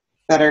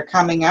are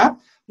coming up.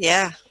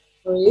 Yeah.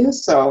 For you.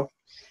 So.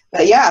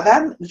 But yeah,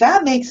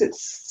 that makes it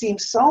seem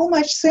so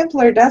much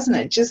simpler, doesn't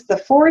it? Just the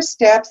 4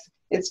 steps.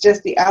 It's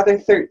just the other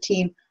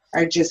 13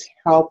 are just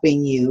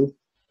helping you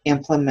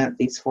implement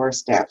these 4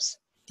 steps.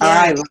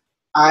 Yeah.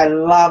 I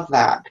love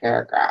that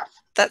paragraph.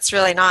 That's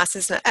really nice,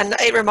 isn't it? And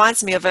it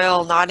reminds me of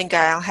Earl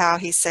Nightingale, how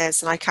he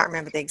says, and I can't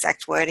remember the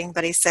exact wording,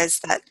 but he says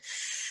that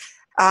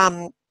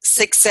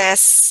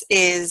success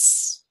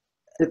is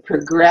The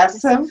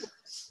progressive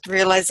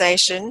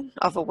realization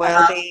of a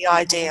worthy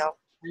ideal.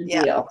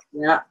 ideal.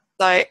 Yeah.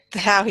 So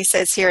how he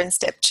says here in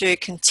step 2,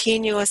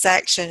 continuous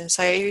action.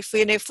 So if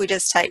we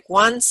just take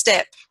 1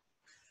 step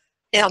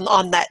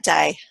on that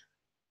day,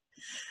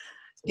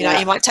 you know,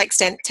 you might take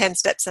 10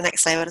 steps the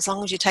next day, but as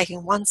long as you're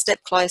taking 1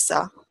 step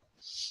closer,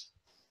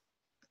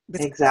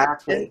 with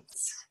exactly,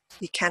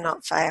 you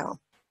cannot fail.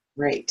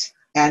 Right.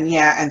 And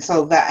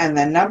and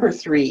then number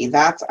 3,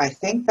 I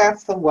think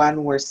that's the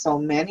one where so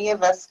many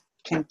of us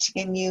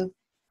continue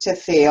to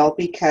fail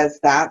because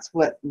that's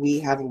what we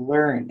have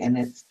learned, and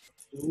it's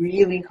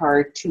really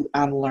hard to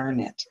unlearn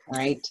it,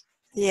 right?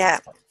 Yeah.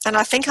 And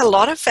I think a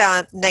lot of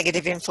our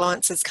negative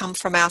influences come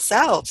from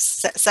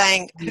ourselves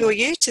saying, who are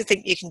you to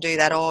think you can do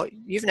that? Or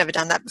you've never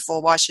done that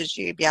before. Why should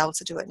you be able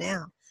to do it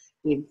now?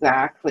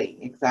 Exactly.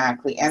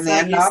 And So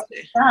then not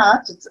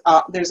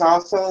that, there's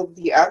also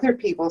the other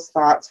people's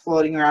thoughts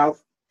floating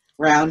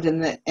around in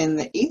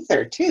the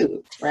ether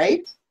too,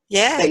 right?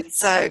 Yeah.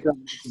 So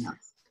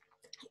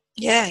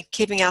yeah,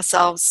 keeping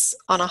ourselves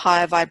on a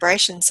higher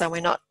vibration so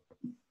we're not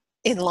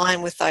in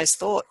line with those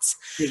thoughts.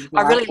 Exactly.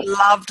 I really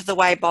loved the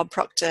way Bob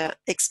Proctor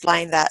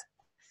explained that.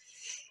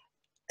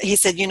 He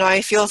said, you know,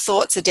 if your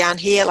thoughts are down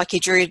here, like he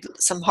drew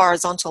some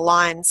horizontal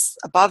lines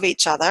above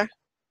each other.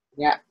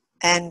 Yeah.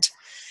 And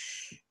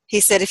he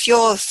said, if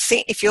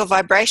your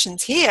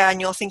vibration's here and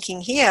you're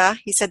thinking here,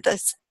 he said,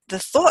 the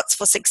thoughts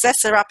for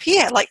success are up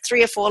here, like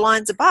 3 or 4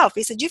 lines above.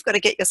 He said, you've got to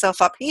get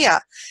yourself up here.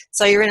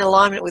 So you're in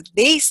alignment with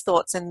these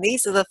thoughts, and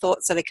these are the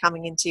thoughts that are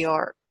coming into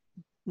your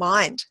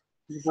mind.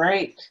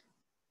 Right.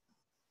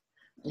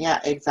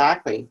 Yeah,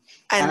 exactly.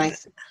 And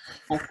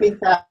I think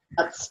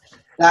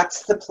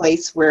that's the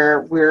place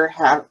where we're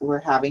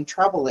having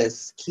trouble,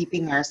 is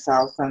keeping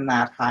ourselves in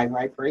that high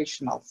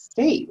vibrational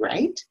state,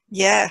 right?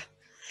 Yeah.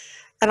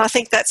 And I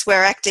think that's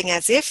where acting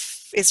as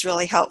if is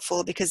really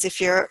helpful, because if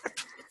you're,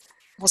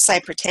 we'll say,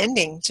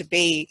 pretending to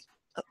be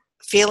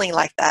feeling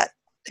like that,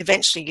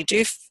 eventually you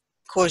do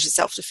cause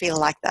yourself to feel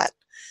like that.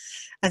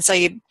 And so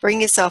you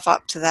bring yourself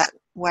up to that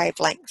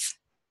wavelength.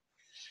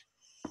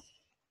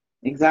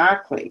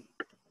 Exactly.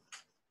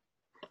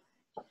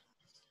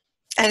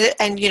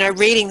 And you know,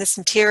 reading this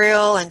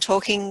material and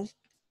talking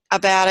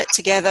about it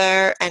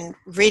together and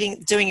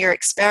doing your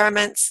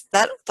experiments,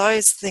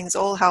 those things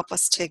all help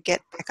us to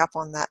get back up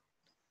on that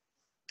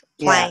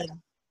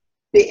plane.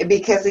 Yeah.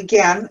 Because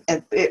again,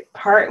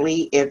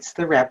 partly it's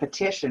the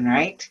repetition,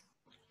 right?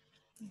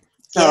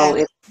 So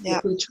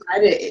if we try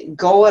to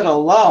go it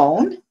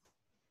alone,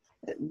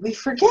 we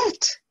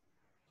forget,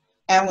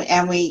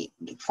 and we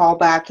fall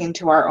back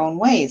into our own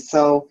ways,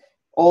 so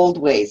old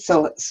ways.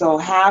 So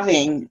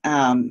having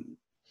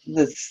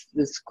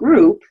this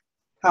group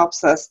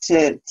helps us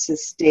to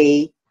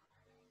stay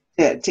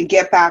to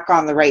get back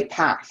on the right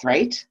path,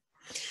 right?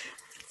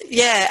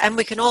 Yeah, and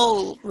we can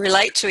all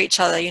relate to each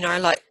other, you know,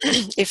 like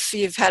if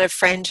you've had a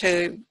friend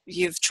who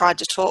you've tried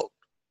to talk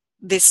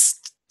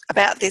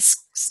about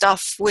this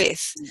stuff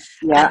with,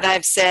 and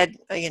they've said,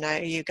 you know,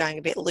 you're going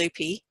a bit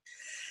loopy.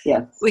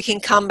 Yes. We can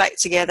come back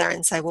together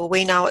and say, well,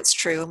 we know it's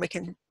true, and we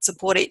can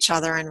support each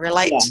other and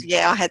relate.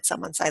 I had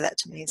someone say that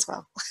to me as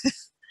well.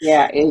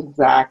 Yeah,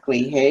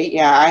 exactly. Hey,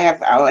 yeah,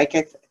 I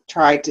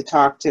tried to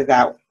talk to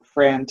that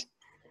friend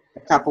a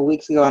couple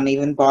weeks ago and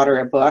even bought her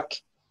a book,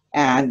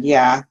 and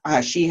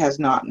she has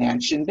not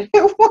mentioned it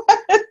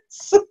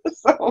once.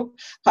 So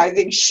I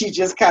think she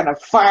just kind of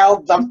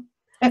filed them.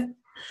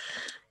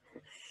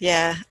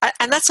 Yeah,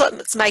 and that's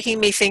what's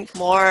making me think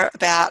more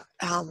about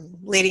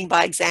leading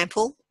by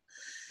example.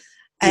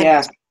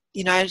 And,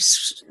 you know,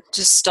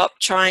 just stop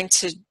trying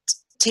to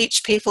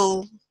teach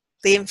people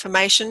the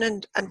information,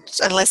 and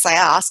unless they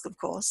ask, of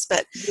course,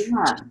 but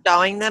Yeah.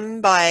 showing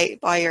them by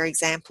your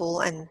example,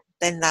 and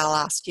then they'll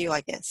ask you,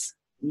 I guess.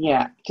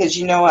 Yeah, because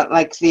you know what,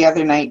 like the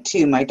other night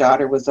too, my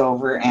daughter was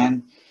over,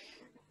 and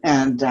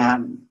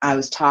I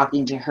was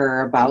talking to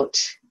her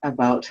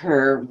about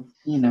her,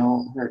 you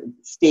know, her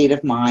state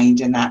of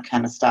mind and that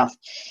kind of stuff,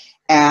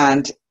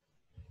 and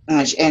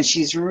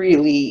she's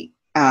really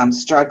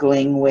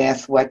struggling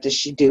with what does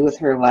she do with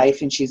her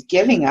life, and she's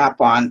giving up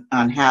on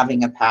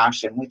having a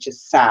passion, which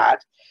is sad.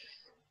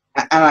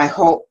 And I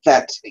hope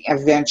that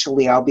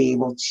eventually I'll be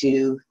able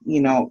to,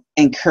 you know,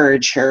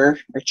 encourage her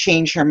or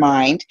change her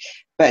mind.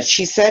 But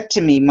she said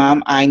to me,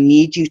 Mom, I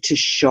need you to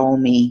show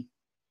me.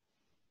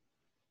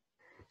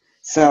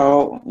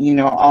 So, you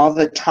know, all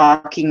the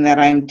talking that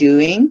I'm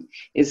doing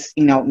is,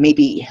 you know,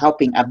 maybe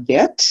helping a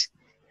bit,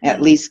 at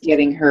least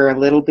getting her a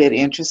little bit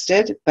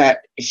interested.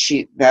 But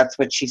that's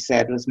what she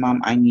said was,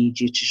 Mom, I need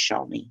you to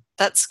show me.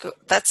 That's good.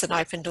 That's an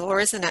open door,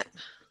 isn't it?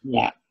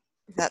 Yeah.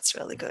 That's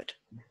really good.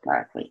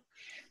 Exactly.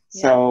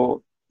 Yeah.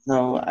 So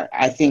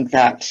I think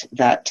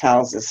that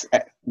tells us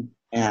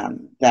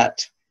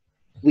that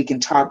we can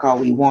talk all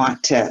we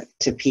want to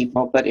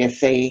people, but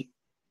if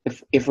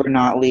we're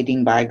not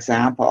leading by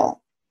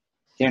example,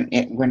 then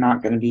we're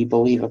not going to be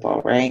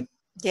believable, right?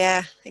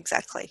 Yeah,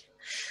 exactly.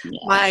 Yeah.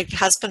 My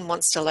husband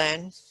wants to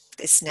learn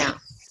this now.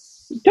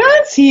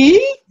 Does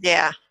he?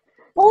 Yeah.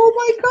 Oh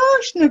my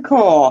gosh,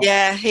 Nicole.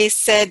 Yeah, he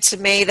said to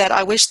me that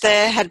I wish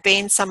there had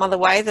been some other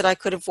way that I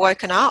could have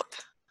woken up,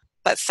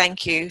 but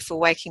thank you for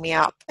waking me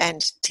up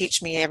and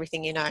teach me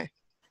everything you know.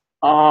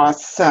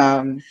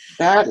 Awesome.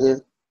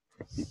 That's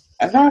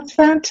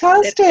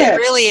fantastic. It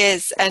really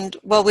is. And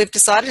well, we've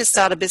decided to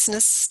start a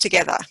business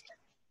together.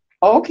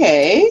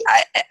 Okay.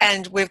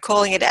 And we're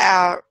calling it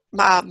our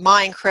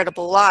My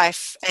Incredible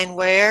Life. And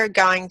we're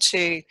going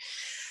to,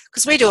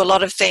 because we do a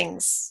lot of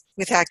things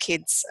with our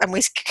kids, and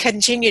we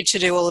continue to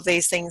do all of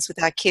these things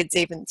with our kids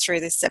even through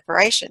this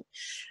separation.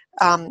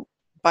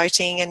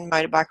 Boating and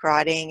motorbike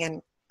riding,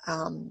 and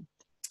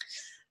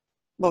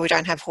well, we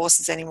don't have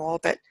horses anymore,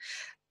 but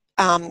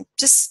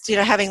just, you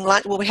know, having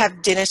lunch. Well, we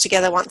have dinner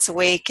together once a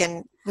week,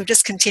 and we've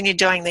just continued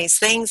doing these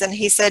things. And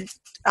he said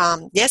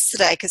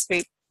yesterday, because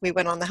we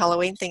went on the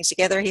Halloween thing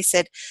together, he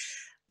said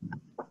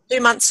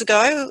 2 months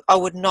ago I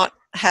would not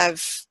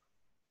have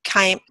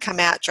come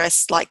out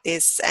dressed like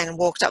this and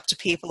walked up to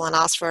people and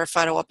asked for a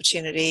photo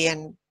opportunity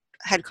and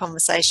had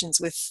conversations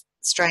with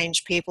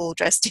strange people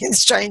dressed in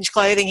strange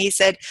clothing. He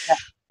said, Yeah.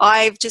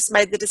 I've just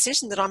made the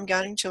decision that I'm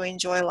going to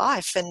enjoy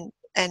life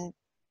and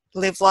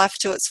live life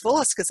to its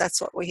fullest, because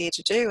that's what we're here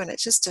to do. And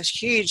it's just a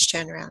huge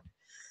turnaround.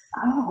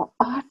 Oh,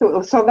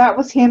 awesome. So that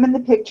was him in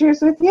the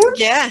pictures with you?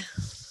 Yeah.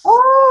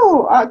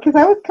 Oh, because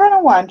I was kind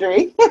of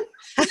wondering.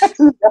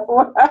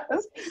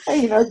 Was,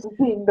 you know, just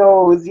being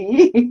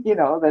nosy, you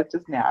know, that's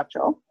just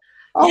natural.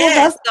 Oh, Yeah,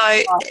 that's so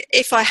awesome.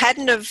 if I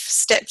hadn't have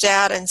stepped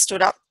out and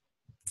stood up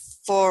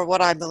for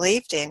what I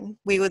believed in,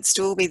 we would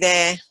still be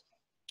there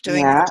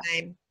doing Yeah, the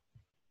same,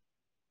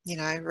 you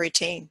know,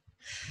 routine.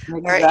 Or,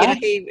 you know,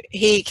 exactly.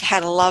 he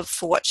had a love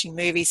for watching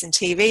movies and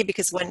TV,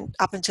 because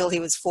up until he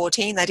was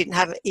 14, they didn't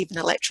have even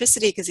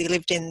electricity, because he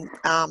lived in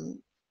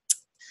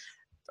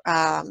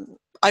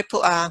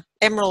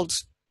emerald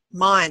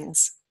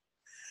mines.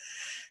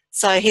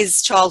 So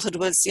his childhood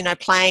was, you know,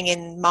 playing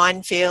in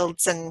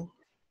minefields and,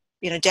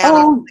 you know, down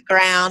on Oh, the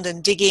ground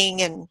and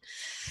digging, and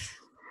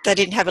they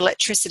didn't have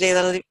electricity.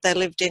 They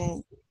lived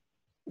in,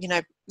 you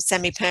know,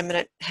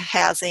 semi-permanent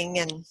housing,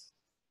 and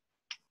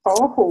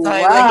oh, so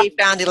wow. he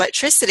found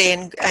electricity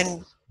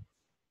and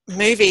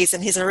movies,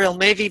 and he's a real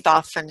movie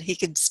buff, and he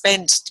could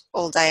spend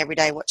all day every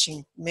day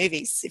watching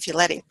movies if you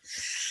let him.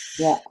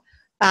 Yeah.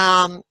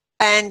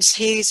 And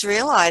he's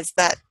realized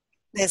that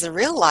there's a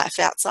real life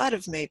outside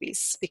of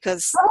movies,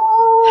 because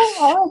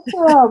Oh,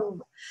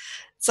 awesome.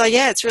 so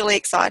yeah, it's really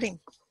exciting.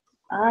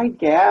 I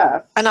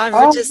guess. And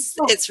Oh,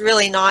 it's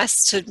really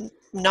nice to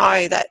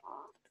know that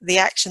the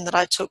action that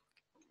I took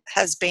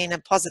has been a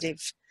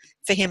positive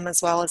for him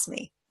as well as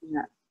me.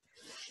 yeah.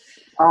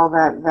 Oh,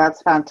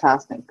 that's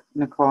fantastic,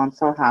 Nicole. I'm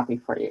so happy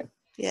for you.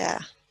 Yeah.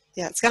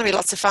 Yeah, it's going to be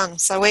lots of fun.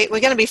 So we're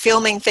going to be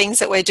filming things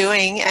that we're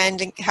doing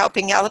and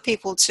helping other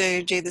people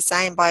to do the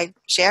same by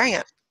sharing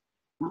it.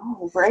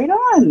 Oh, right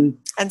on.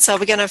 And so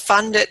we're going to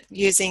fund it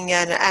using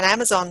an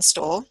Amazon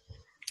store.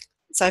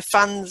 So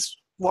funds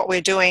what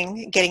we're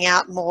doing, getting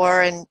out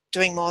more and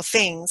doing more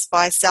things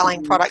by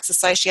selling Mhm. products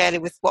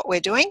associated with what we're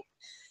doing.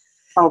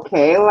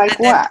 Okay, like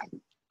And then what?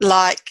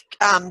 like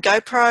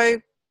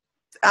GoPro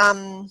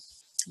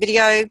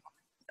video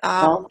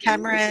Okay.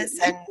 cameras,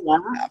 and Yeah.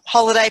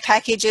 holiday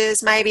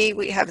packages. Maybe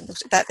we haven't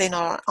looked at that. They're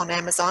not on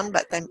Amazon,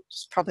 but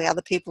there's probably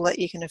other people that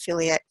you can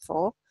affiliate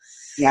for.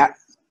 Yeah.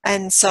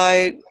 And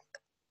so,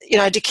 you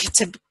know,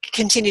 to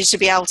continue to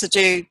be able to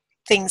do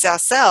things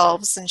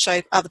ourselves and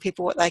show other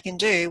people what they can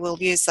do, we'll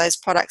use those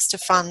products to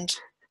fund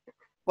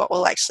what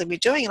we'll actually be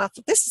doing. And I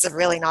thought, this is a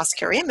really nice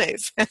career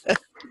move.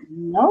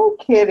 No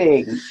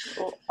kidding.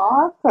 Oh,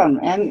 awesome.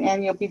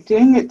 And you'll be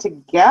doing it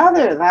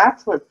together.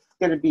 That's what's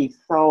going to be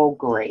so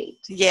great.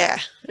 Yeah,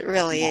 it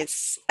really Yeah.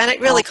 is. And it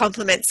really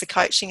complements the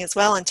coaching as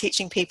well and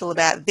teaching people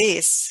about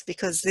this,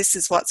 because this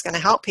is what's going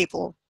to help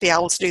people be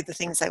able to do the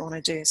things they want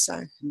to do.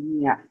 So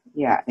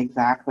Yeah,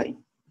 exactly.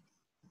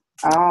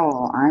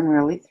 Oh, I'm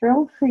really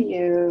thrilled for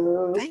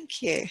you.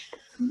 thank you.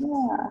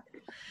 Yeah.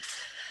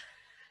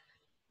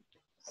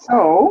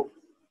 So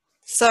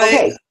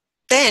okay.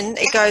 Then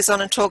it goes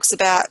on and talks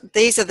about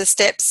these are the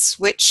steps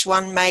which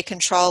one may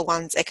control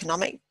one's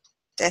economic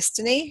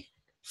destiny: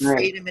 Right.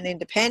 freedom and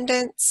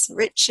independence,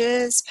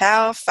 riches,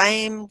 power,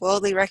 fame,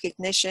 worldly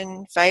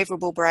recognition,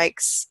 favorable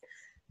breaks,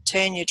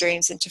 turn your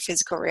dreams into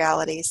physical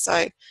reality.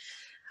 So,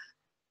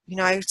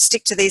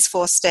 stick to these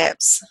 4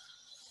 steps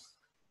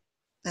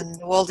and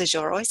the world is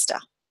your oyster.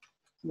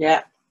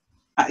 Yeah.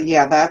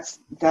 Yeah,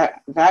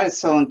 that is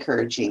so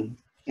encouraging,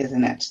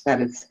 isn't it?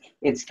 That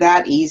it's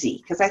that easy.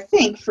 Because I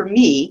think for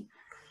me,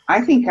 I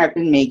think I've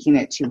been making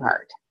it too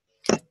hard.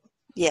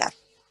 Yeah,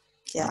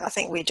 I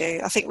think we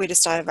do. I think we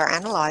just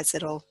overanalyze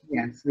it all.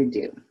 Yes, we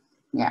do.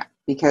 Yeah,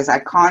 because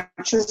our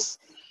conscious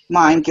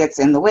mind gets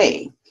in the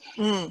way.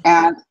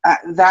 And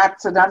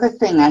that's another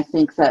thing I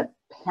think that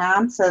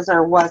Pam says,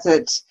 or was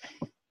it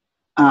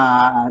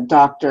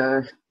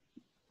Dr.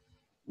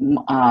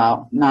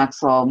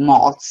 Maxwell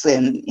Maltz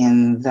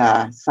in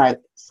the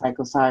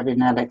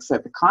psychocybernetics,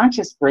 that the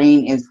conscious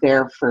brain is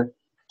there for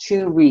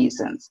 2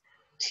 reasons: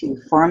 to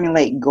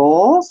formulate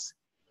goals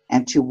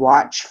and to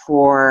watch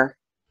for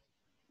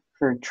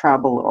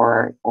trouble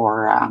or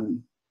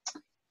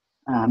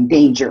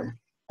danger.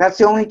 That's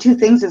the only 2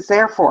 things it's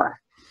there for.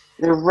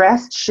 The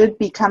rest should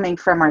be coming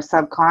from our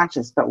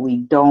subconscious, but we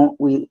don't.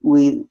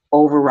 We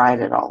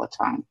override it all the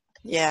time.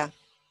 Yeah.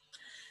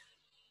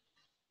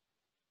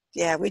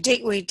 Yeah, we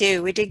dig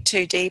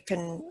too deep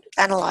and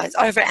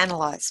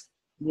overanalyze.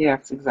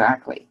 Yes,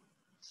 exactly.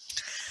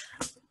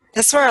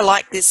 That's where I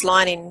like this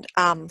line in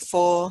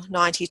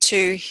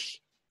 492.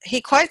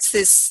 He quotes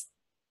this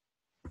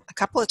a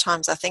couple of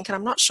times, I think, and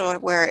I'm not sure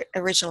where it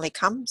originally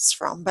comes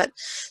from, but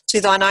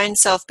to thine own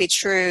self be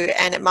true,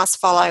 and it must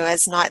follow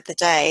as night the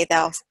day.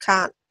 Thou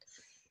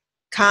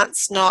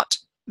canst not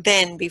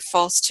then be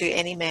false to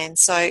any man.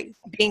 So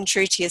being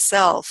true to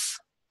yourself.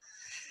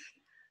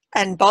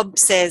 And Bob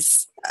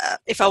says,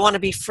 if I want to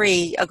be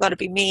free, I've got to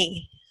be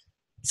me.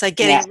 So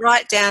getting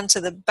right down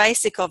to the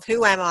basic of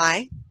who am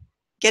I,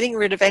 getting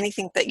rid of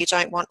anything that you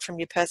don't want from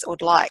your person or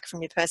like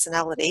from your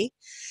personality,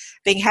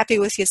 being happy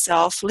with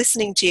yourself,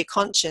 listening to your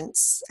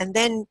conscience, and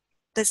then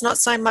there's not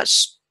so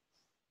much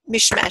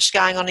mishmash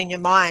going on in your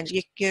mind.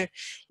 You're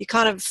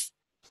kind of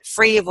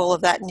free of all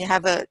of that, and you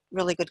have a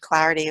really good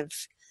clarity of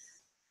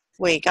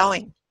where you're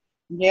going.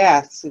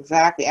 Yes,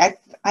 exactly.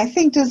 I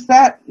think, does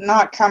that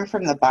not come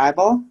from the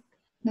Bible,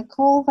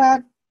 Nicole?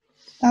 That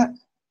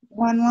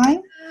one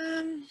line.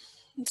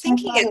 I'm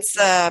thinking it's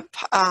a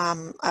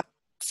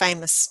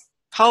famous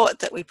poet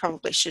that we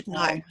probably should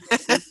know.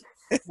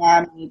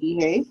 Yeah, maybe.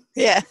 Hey.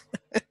 Yeah.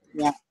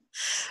 Yeah.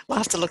 We'll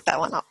have to look that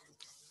one up.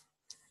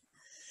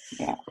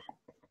 Yeah.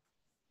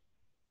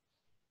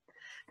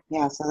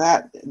 Yeah. So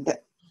that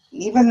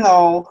even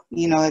though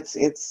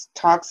it's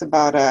talks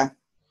about a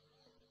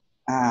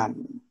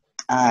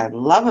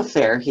love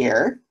affair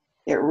here,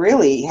 it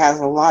really has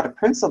a lot of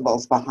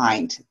principles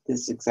behind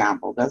this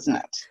example, doesn't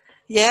it?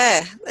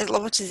 Yeah.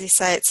 What does he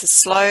say?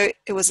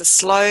 It was a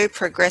slow,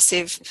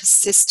 progressive,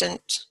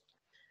 persistent,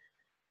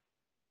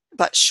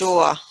 but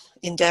sure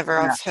endeavor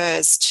of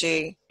hers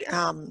to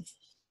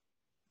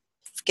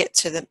get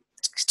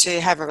to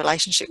have a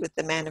relationship with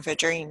the man of her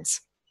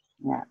dreams.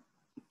 Yeah.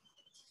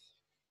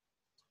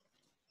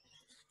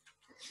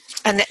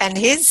 And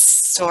his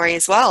story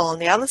as well on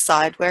the other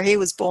side, where he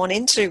was born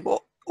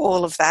into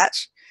all of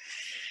that,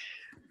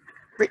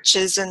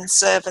 riches and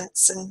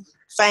servants and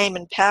fame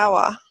and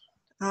power,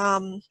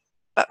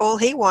 but all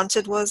he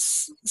wanted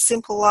was a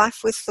simple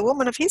life with the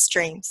woman of his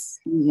dreams.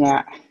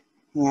 Yeah.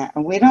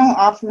 And we don't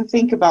often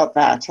think about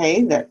that,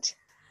 hey? That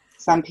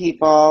some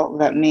people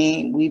that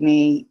we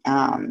may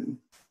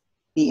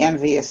be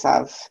envious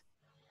of,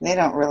 they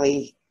don't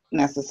really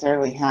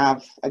necessarily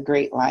have a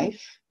great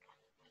life.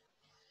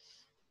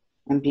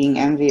 And being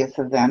envious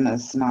of them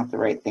is not the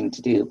right thing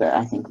to do, but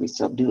I think we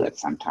still do it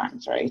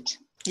sometimes, right?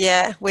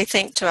 Yeah, we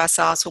think to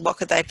ourselves, well, what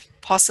could they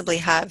possibly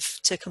have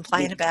to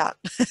complain about?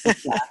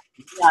 Yeah,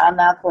 and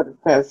that's what it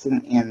says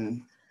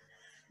in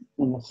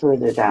the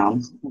further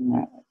down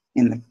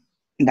in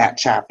that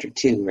chapter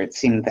too, where it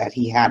seemed that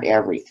he had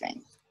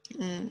everything.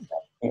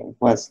 It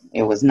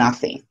was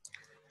nothing.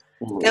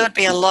 There would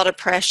be a lot of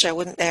pressure,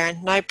 wouldn't there?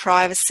 And no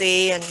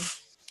privacy, and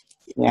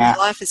your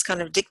life is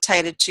kind of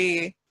dictated to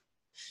you.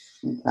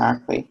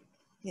 Exactly.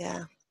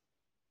 Yeah.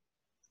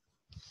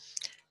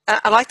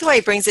 I like the way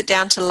he brings it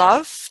down to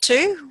love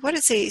too. What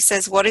is he? He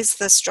says, what is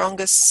the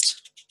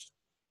strongest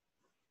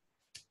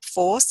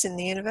force in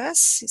the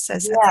universe? He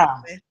says that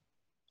somewhere.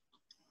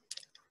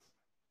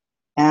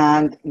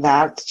 And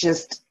that's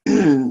just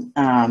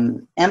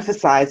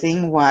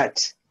emphasizing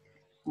what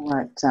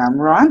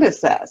Rhonda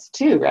says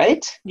too,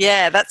 right?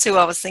 Yeah, that's who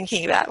I was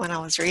thinking about when I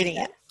was reading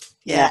it.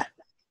 Yeah.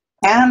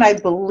 And I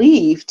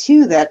believe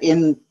too that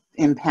in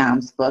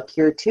Pam's book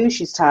here too,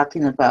 she's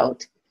talking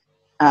about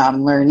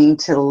learning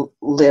to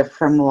live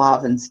from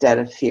love instead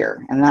of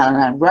fear. And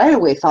I right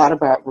away thought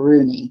about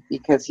Rooney,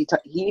 because he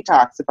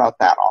talks about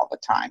that all the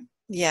time.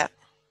 Yeah,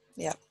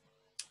 yeah.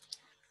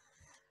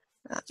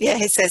 Yeah,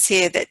 he says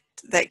here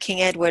that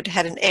King Edward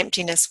had an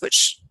emptiness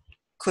which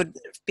could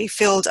be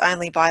filled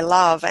only by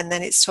love. And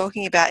then it's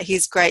talking about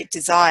his great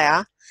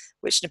desire,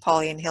 which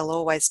Napoleon Hill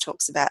always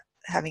talks about,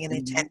 having an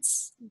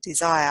intense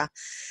desire.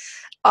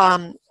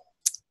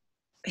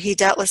 He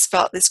doubtless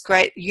felt this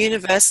great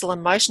universal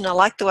emotion. I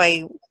like the way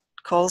he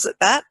calls it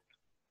that,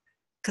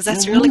 because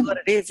that's really what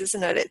it is,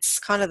 isn't it? It's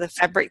kind of the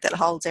fabric that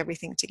holds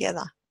everything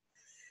together.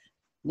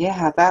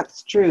 Yeah,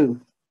 that's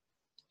true.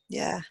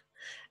 Yeah.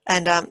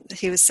 And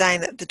he was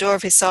saying that the door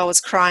of his soul was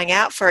crying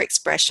out for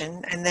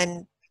expression. And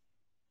then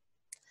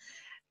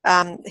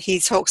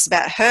he talks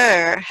about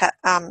her,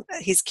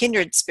 his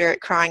kindred spirit,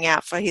 crying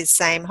out for his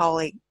same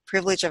holy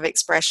privilege of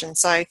expression.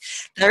 So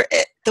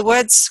the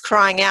words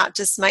crying out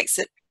just makes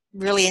it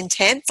really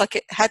intense. Like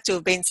it had to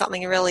have been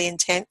something really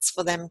intense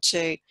for them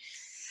to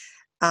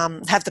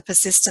have the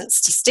persistence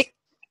to stick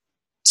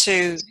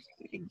to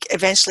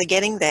eventually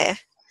getting there.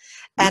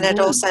 And it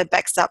also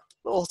backs up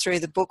all through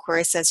the book where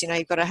he says,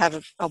 you've got to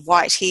have a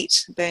white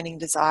heat, burning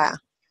desire.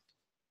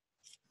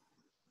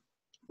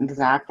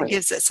 Exactly. It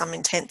gives it some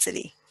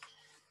intensity.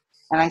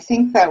 And I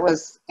think it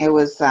was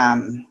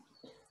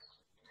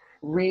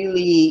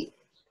really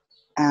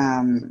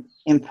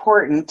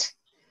important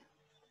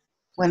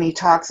when he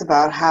talks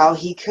about how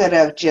he could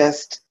have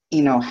just,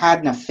 had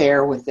an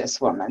affair with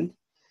this woman,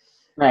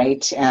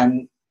 right?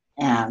 And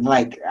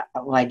like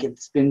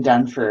it's been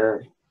done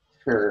for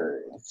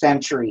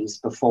centuries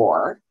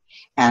before,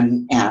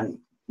 and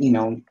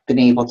been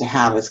able to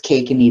have his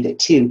cake and eat it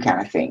too,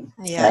 kind of thing,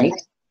 right?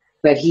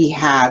 But he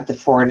had the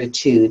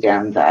fortitude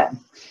and the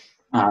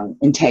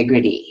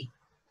integrity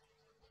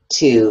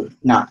to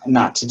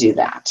not to do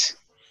that.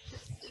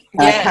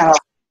 And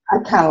I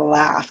kind of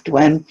laughed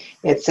when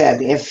it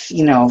said if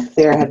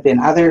there had been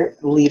other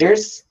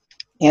leaders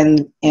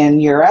in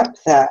Europe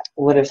that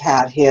would have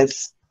had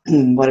his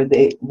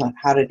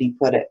how did he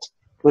put it,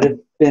 would have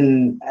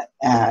been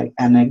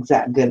an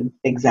good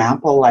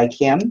example like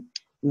him,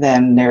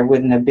 then there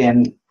wouldn't have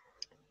been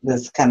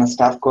this kind of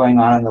stuff going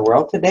on in the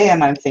world today.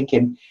 And I'm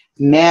thinking,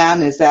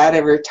 man, is that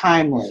ever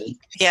timely?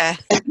 Yeah.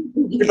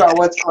 About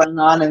what's going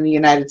on in the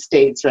United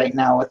States right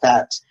now with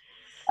that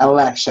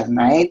election,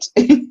 right?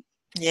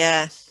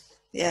 Yeah.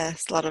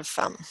 It's a lot of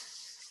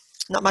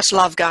not much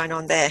love going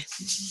on there.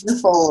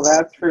 Oh,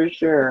 that's for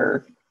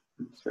sure.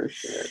 That's for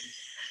sure.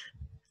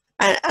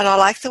 And I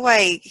like the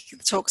way he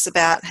talks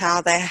about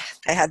how they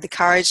had the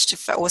courage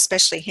to, or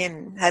especially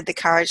him, had the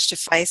courage to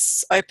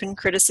face open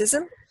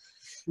criticism.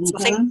 So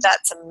I think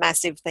that's a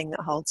massive thing that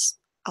holds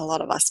a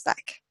lot of us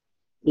back.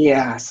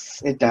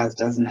 Yes, it does,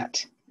 doesn't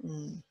it?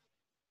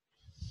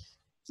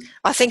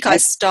 I think I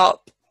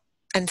stop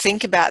and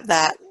think about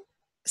that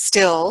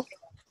still,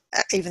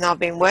 even though I've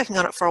been working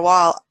on it for a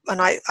while. When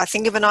I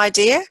think of an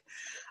idea,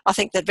 I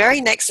think the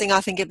very next thing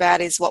I think about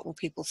is what will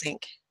people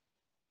think?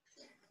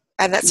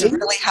 And that's a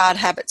really hard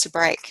habit to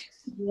break.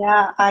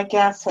 Yeah, I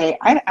guess. Hey,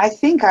 I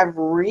think I've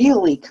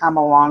really come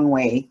a long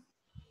way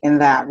in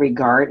that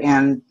regard,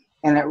 and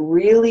it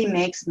really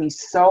makes me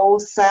so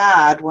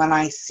sad when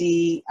I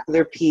see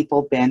other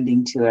people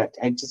bending to it.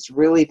 It just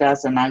really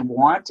does, and I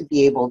want to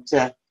be able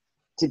to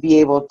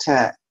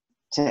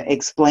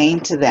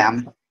explain to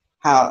them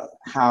how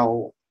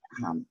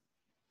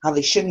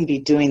they shouldn't be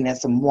doing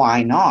this and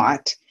why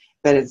not.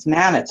 But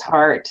it's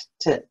hard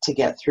to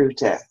get through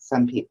to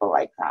some people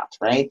like that,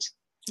 right?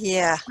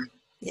 Yeah,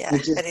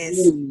 It just it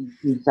is.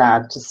 really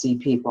sad to see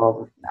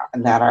people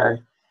that are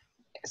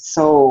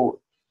so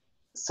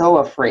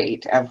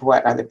afraid of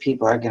what other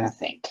people are going to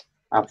think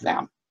of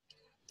them.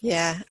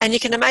 Yeah, and you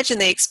can imagine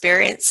the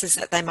experiences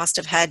that they must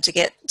have had to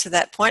get to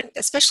that point,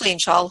 especially in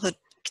childhood.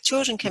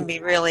 Children can be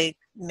really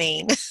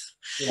mean.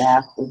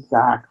 Yes,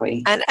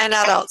 exactly. And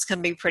adults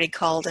can be pretty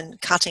cold and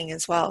cutting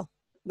as well,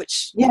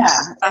 which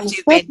after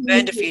you've been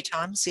burned a few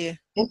times,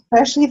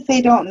 especially if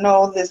they don't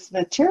know this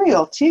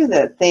material too,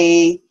 that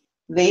they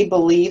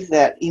believe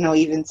that,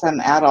 even some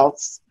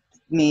adults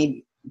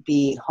may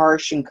be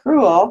harsh and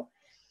cruel,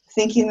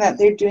 thinking that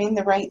they're doing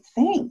the right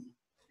thing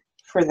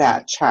for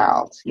that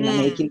child,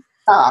 making it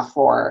tough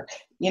or,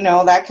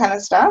 that kind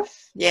of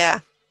stuff. Yeah.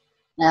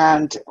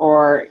 And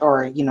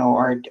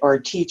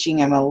or teaching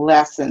him a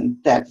lesson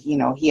that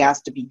he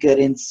has to be good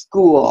in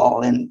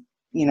school, and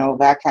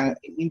that kind of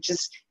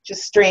just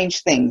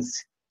strange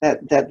things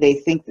that they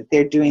think that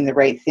they're doing the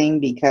right thing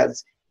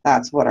because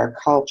that's what our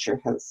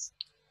culture has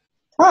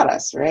taught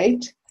us,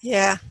 right?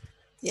 Yeah.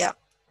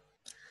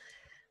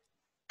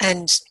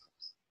 And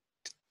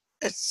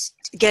it's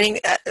getting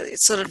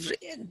sort of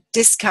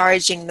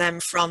discouraging them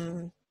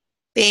from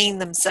being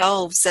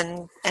themselves,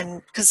 and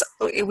because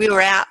we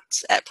were out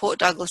at Port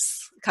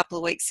Douglas a couple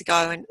of weeks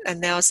ago,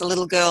 and there was a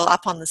little girl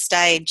up on the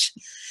stage,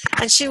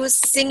 and she was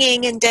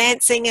singing and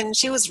dancing, and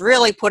she was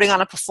really putting on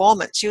a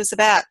performance. She was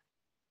about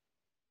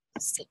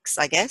 6,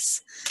 I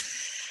guess.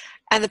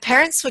 And the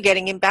parents were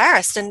getting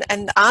embarrassed, and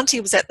the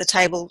auntie was at the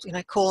table, you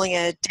know, calling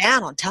her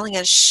down on, telling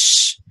her,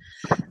 shh.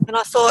 And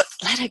I thought,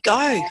 let her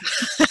go.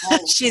 Oh,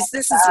 This is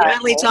the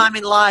only okay. time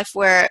in life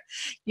where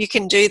you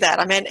can do that.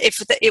 I mean,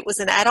 if it was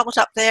an adult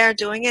up there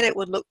doing it, it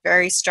would look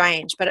very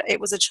strange, but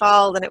it was a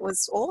child, and it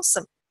was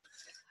awesome.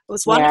 It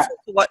was Yeah, wonderful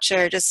to watch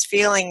her just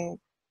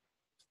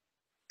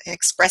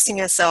expressing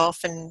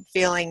herself and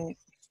feeling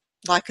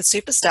like a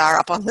superstar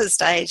up on the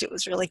stage. It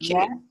was really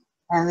yeah. cute.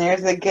 And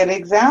there's a good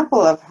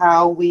example of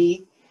how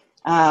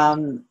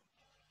um,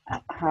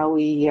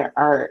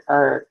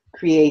 our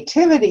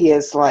creativity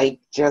is like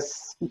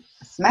just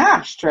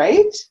smashed,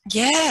 right?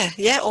 Yeah,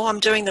 yeah. Or I'm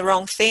doing the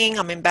wrong thing.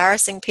 I'm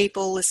embarrassing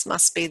people. This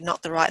must be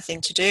not the right thing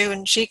to do.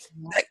 And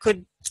that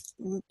could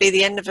be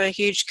the end of a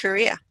huge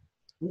career.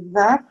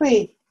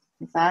 Exactly,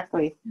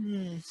 exactly.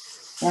 Hmm.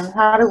 And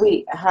how do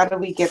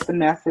we get the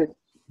message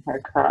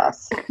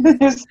across?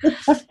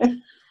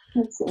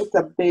 It's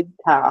a big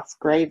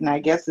task, right? And I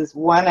guess it's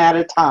one at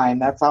a time.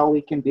 That's all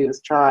we can do is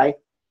try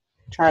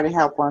to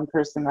help one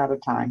person at a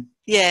time.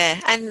 Yeah,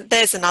 and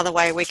there's another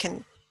way we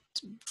can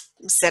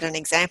set an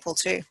example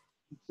too.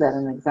 Set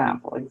an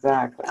example,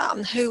 exactly.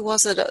 Who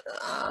was it? The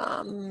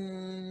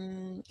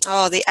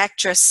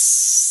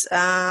actress,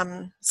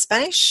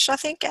 Spanish, I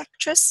think,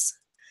 actress.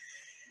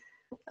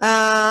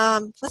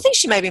 I think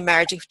she may be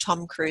married to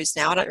Tom Cruise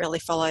now. I don't really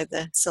follow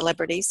the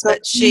celebrities, So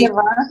but she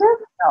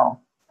no.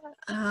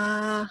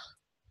 uh,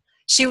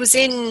 she was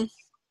in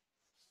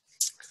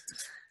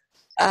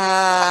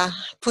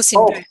Puss in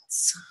Oh,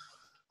 Boots.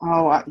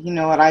 you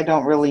know what? I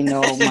don't really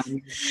know my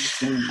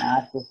musician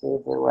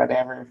actresses or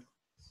whatever.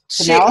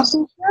 She, Penelope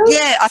Cruz?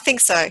 yeah, I think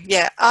so.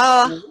 Yeah.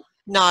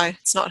 No,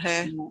 it's not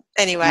her. No,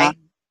 Anyway, not.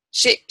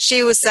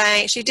 she was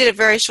saying, she did a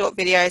very short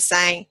video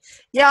saying,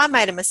 "Yeah, I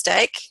made a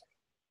mistake,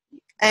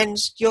 and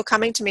you're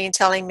coming to me and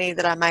telling me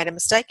that I made a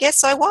mistake. Yes,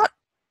 so what?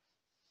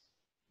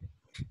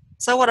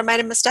 So what? I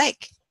made a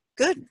mistake.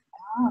 Good.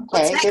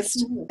 What's Okay, good for next?"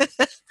 you.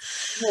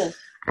 Good.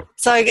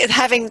 So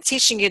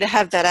teaching you to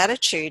have that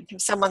attitude.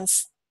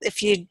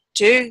 If you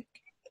do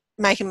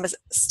make a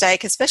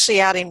mistake,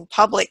 especially out in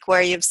public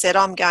where you've said,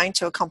 I'm going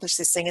to accomplish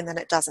this thing, and then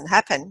it doesn't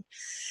happen,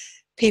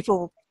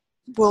 people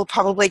will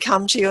probably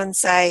come to you and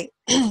say,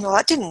 well,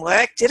 that didn't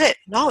work, did it?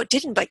 No, it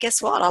didn't, but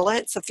guess what? I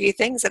learned a few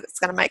things that it's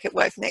going to make it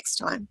work next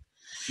time.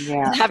 And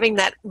Yeah, having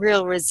that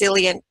real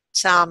resilient,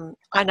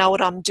 I know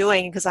what I'm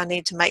doing because I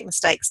need to make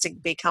mistakes to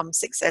become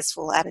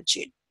successful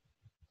attitude.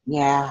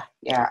 yeah,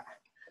 yeah.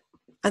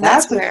 And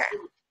that's That's a where,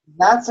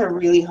 that's a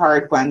really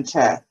hard one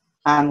to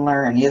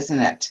unlearn, isn't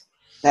it?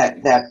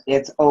 That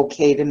it's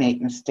okay to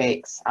make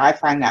mistakes. I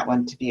find that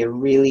one to be a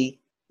really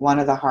one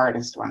of the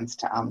hardest ones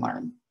to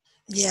unlearn.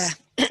 yeah.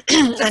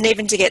 And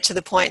even to get to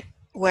the point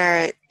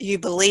where you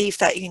believe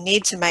that you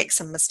need to make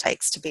some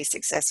mistakes to be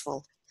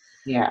successful,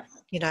 Yeah.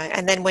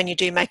 and then when you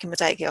do make a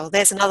mistake, you go, oh,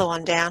 there's another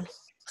one down.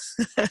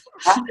 There's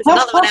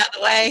another one out of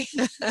the way.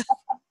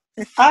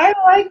 I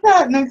like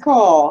that,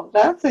 Nicole.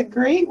 That's a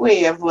great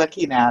way of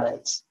looking at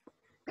it.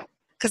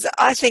 Because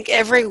I think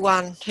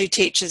everyone who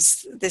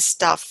teaches this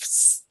stuff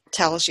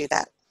tells you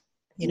that,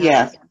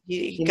 Yes.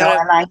 you You got know,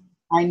 to, and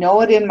I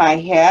know it in my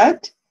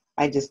head.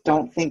 I just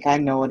don't think I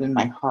know it in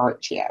my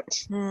heart yet.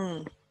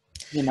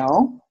 You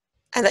know?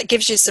 and that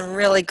gives you some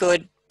really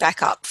good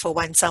backup for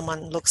when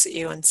someone looks at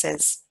you and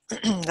says,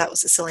 that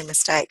was a silly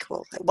mistake.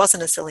 Well, it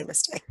wasn't a silly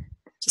mistake,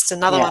 just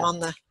another Yeah,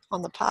 one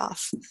on the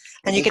path.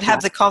 And you can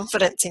have the exactly.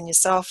 confidence in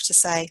yourself to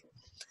say,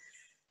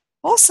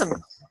 awesome,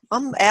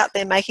 I'm out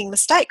there making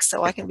mistakes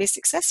so I can be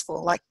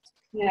successful, like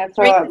Yeah, so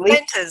three at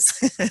least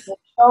inventors. it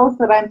shows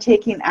that I'm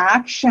taking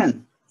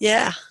action,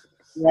 Yeah,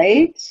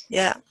 right?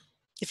 yeah.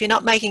 If you're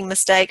not making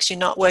mistakes, you're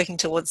not working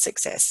towards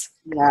success.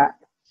 Yeah.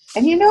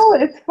 And you know,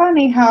 it's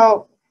funny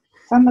how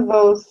some of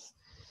those,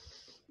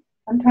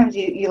 sometimes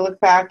you look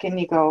back and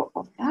you go,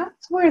 oh,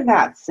 that's where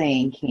that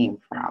saying came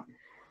from.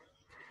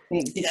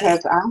 Yeah.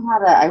 Because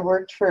I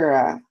worked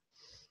for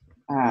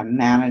a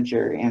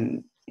manager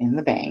in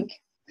the bank,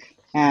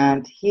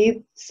 and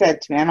he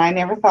said to me, and I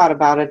never thought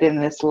about it in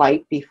this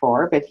light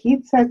before, but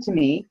he'd said to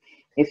me,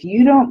 if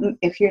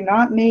you're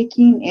not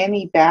making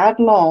any bad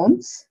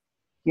loans,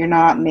 you're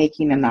not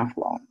making enough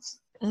loans.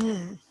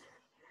 Mm.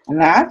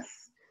 And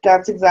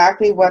that's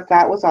exactly what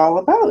that was all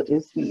about.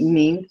 It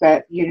means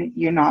that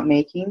you're not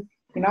making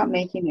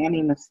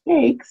any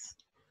mistakes.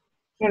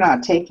 You're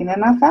not taking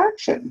enough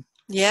action.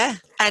 Yeah.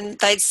 And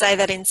they'd say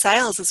that in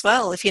sales as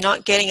well. If you're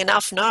not getting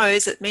enough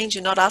no's, it means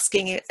you're not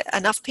asking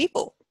enough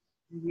people.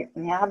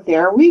 Yeah,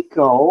 there we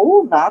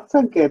go. That's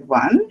a good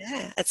one.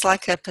 Yeah. It's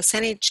like a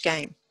percentage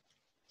game.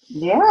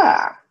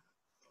 Yeah.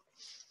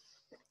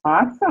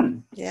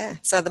 Awesome. Yeah.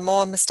 So the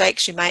more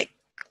mistakes you make,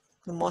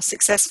 the more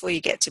successful you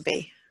get to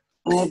be.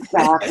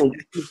 Exactly.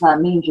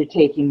 That means you're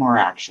taking more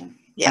action.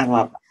 I Yeah.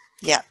 love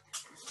Yeah.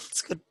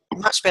 It's good.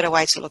 Much better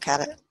way to look at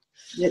it.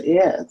 it. It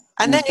is.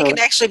 And then And you so, can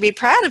actually be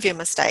proud of your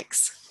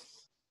mistakes.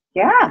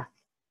 yeah.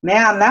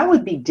 Man, that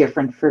would be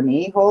different for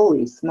me.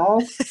 Holy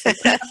smokes.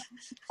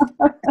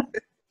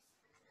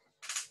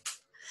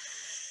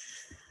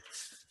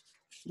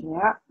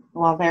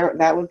 Well, there,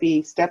 that would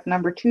be step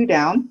number 2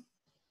 down.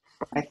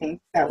 I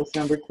think that was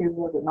number 2,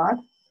 was it not?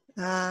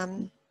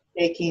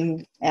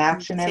 Taking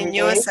action every day.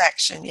 Continuous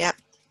action, yep.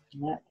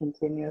 Yeah,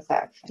 continuous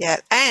action. Yeah,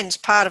 and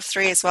part of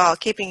 3 as well,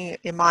 keeping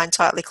your mind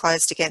tightly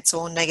closed against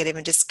all negative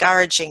and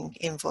discouraging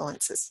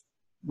influences.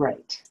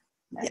 Right.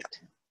 Yeah.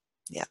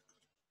 Yeah.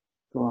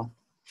 Cool.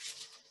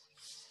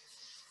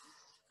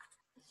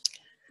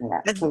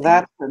 Yeah. So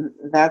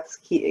that's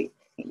key,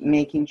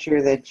 making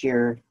sure that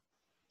you're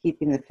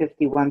keeping the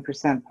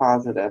 51%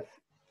 positive,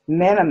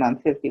 minimum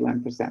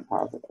 51%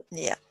 positive.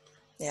 Yeah.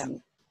 Yeah.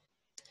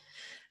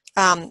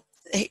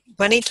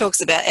 When he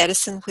talks about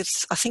Edison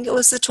with, I think it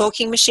was the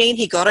talking machine,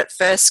 he got it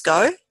first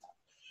go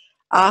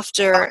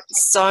after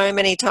so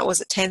many times,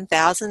 was it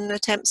 10,000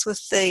 attempts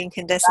with the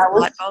incandescent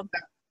light bulb?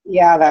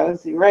 Yeah, that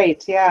was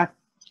right, yeah.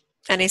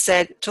 And he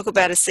said, talk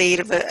about a seed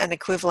of an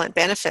equivalent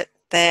benefit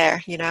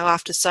there, you know,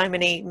 after so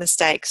many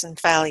mistakes and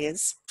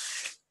failures,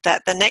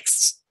 that the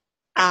next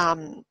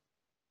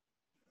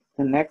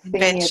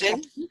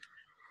invention,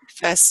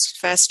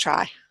 first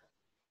try.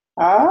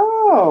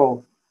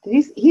 Oh,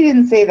 he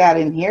didn't say that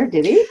in here,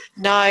 did he?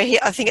 No,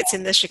 I think it's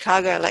in the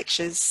Chicago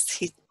lectures.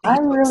 He I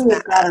talks really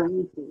about got that. to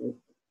read the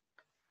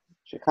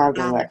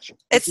Chicago lecture.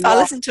 I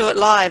listened to it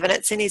live, and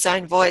it's in his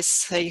own voice,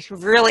 so you can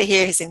really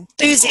hear his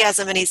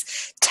enthusiasm, and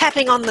he's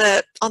tapping on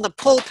the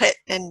pulpit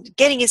and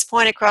getting his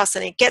point across,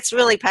 and he gets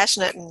really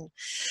passionate. And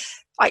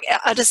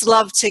I just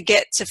love to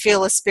get to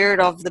feel the spirit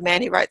of the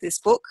man who wrote this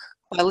book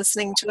by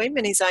listening to him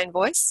in his own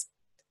voice.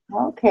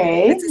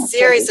 Okay. It's a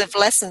series of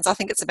lessons. I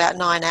think it's about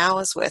 9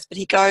 hours worth, but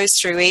he goes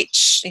through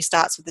each. He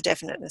starts with the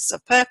definiteness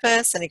of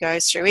purpose, and he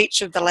goes through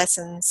each of the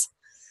lessons,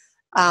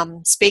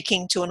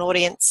 speaking to an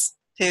audience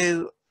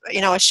who, you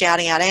know, are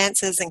shouting out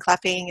answers and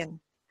clapping. And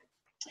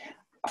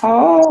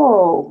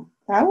oh,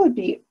 that would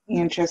be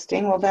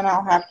interesting. Well, then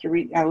I'll have to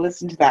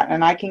listen to that,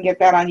 and I can get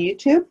that on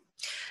YouTube.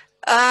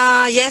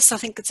 Yes, I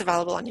think it's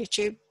available on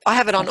YouTube. I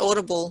have it on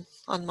Audible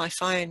on my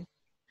phone.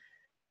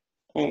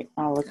 Okay,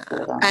 I'll look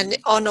for it on. And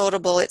on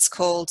Audible, it's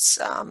called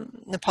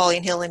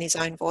Napoleon Hill in his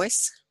own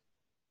voice.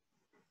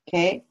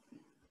 Okay.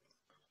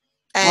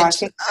 And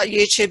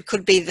YouTube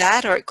could be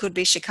that, or it could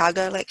be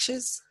Chicago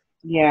lectures.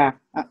 Yeah,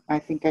 I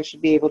think I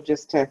should be able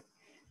just to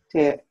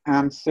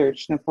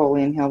search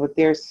Napoleon Hill, but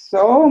there's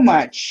so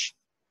much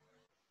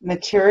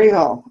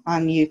material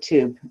on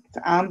YouTube. It's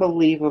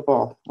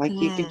unbelievable. Like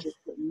you can just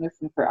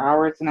listen for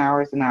hours and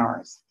hours and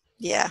hours.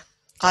 Yeah,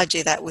 I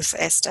do that with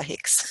Esther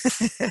Hicks.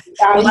 I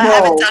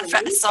haven't done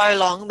for so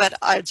long, but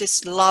I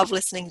just love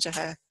listening to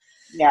her.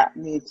 Yeah,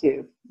 me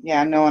too.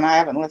 Yeah, no, and I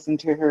haven't listened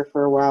to her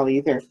for a while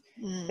either.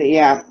 But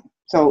yeah,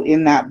 so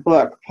in that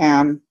book,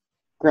 Pam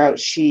Grouch,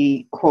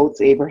 she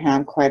quotes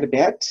Abraham quite a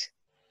bit.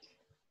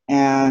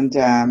 And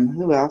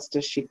who else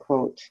does she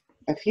quote?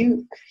 A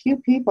few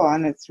people,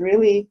 and it's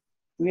really,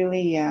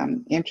 really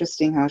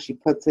interesting how she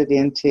puts it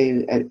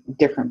into a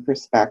different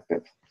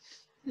perspective.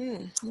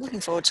 I'm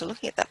looking forward to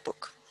looking at that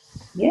book.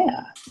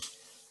 Yeah.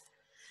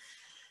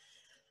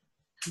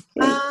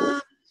 Okay, cool.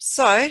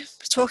 So,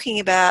 talking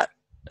about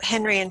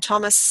Henry and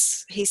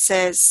Thomas, he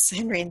says,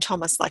 Henry and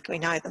Thomas like we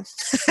know them.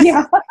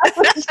 Yeah.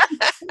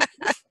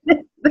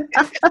 It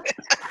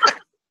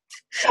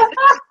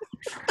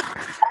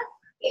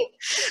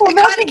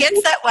kind of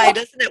gets that way,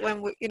 doesn't it?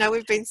 When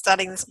we've been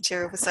studying this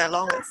material for so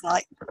long, it's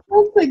like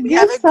we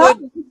have a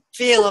good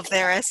feel of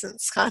their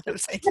essence, kind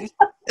of thing.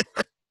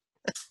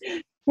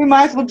 We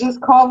might as well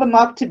just call them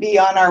up to be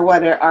on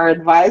our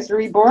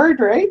advisory board,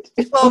 right?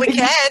 Well, we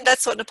can.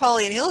 That's what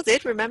Napoleon Hill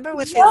did. Remember,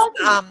 with his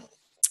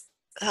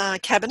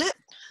cabinet.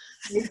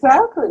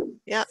 Exactly.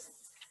 Yeah.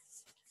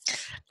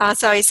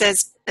 So he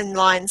says in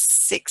line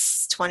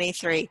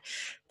 623,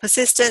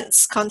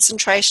 persistence,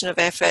 concentration of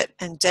effort,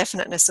 and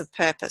definiteness of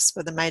purpose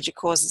were the major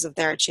causes of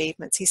their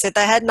achievements. He said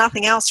they had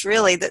nothing else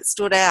really that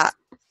stood out.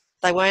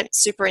 They weren't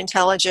super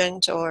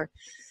intelligent or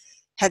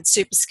had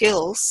super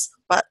skills,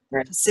 but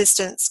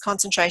persistence,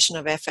 concentration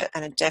of effort,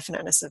 and a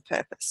definiteness of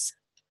purpose.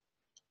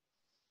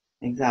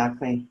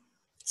 Exactly.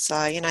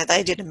 So,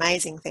 they did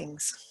amazing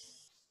things.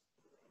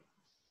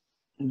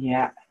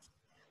 Yeah.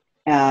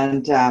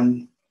 And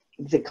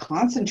the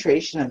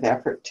concentration of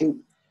effort too,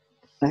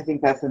 I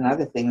think that's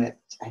another thing that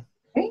I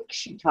think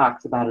she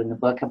talks about in the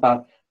book,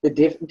 about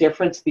the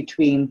difference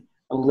between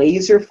a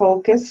laser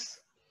focus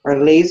or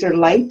laser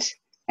light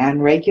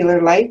and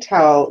regular light,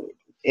 how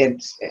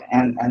it's,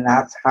 and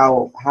that's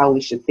how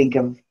we should think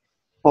of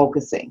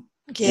focusing.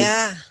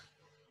 Yeah.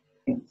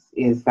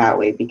 Is that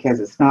way, because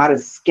it's not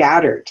as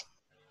scattered.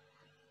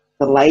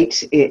 The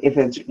light, if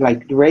it's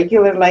like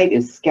regular light,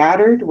 is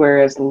scattered,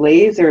 whereas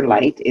laser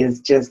light is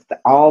just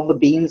all the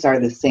beams are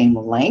the same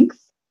length.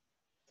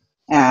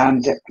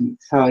 And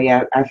so,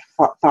 yeah, I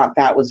thought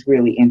that was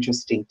really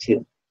interesting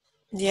too.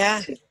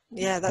 Yeah,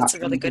 that's a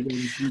really good.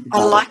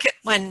 I like it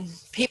when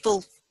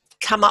people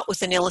come up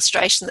with an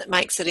illustration that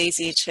makes it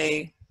easier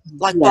to,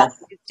 like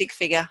stick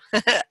figure,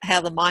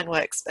 how the mind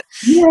works. But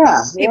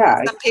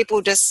some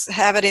people just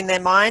have it in their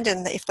mind,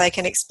 and if they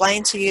can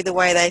explain to you the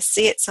way they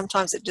see it,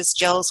 sometimes it just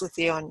gels with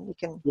you, and you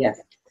can get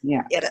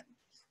it.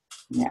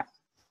 Yeah.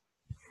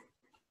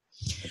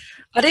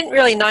 I didn't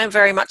really know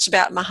very much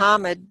about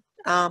Muhammad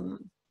and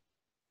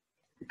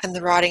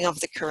the writing of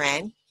the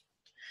Quran. I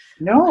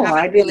No,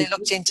 I haven't really didn't.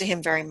 looked into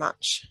him very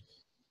much.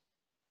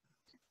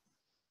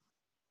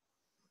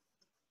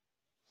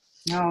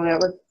 No,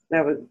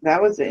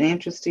 that was an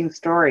interesting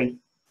story.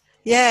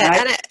 Yeah,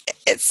 And and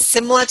it's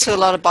similar to a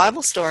lot of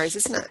Bible stories,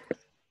 isn't it?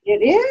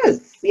 it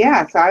is.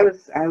 Yeah. So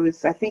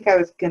I think I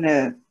was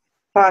gonna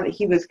thought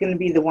he was gonna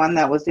be the one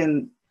that was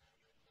in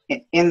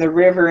the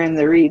river in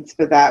the reeds,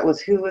 but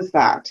who was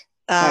that?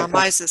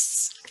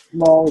 Moses.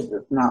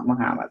 Moses, not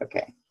Muhammad.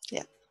 Okay.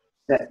 Yeah.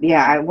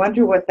 Yeah, I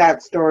wonder what the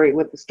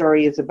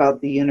story is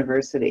about the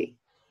university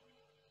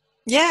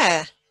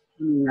Yeah.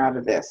 coming out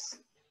of this.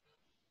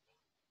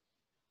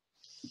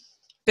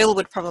 Bill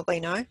would probably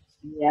know.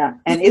 Yeah,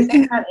 and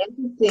isn't that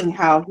interesting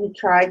how he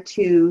tried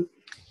to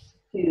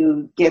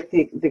get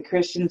the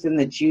Christians and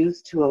the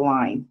Jews to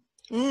align?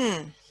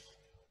 Mm.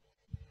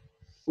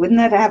 Wouldn't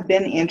that have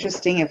been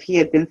interesting if he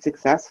had been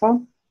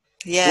successful?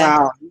 Yeah.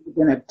 Wow, he would have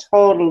been a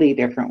totally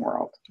different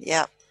world.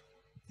 Yeah.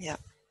 Yeah.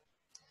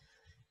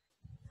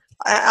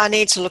 I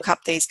need to look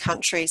up these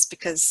countries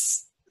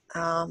because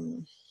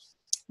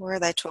where are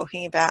they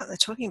talking about? They're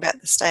talking about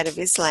the state of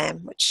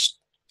Islam, which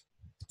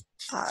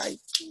I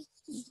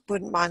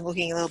wouldn't mind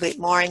looking a little bit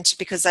more into,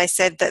 because they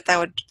said that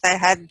they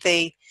had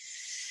the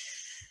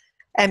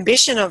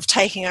ambition of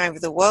taking over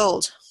the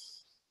world,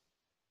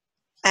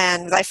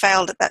 and they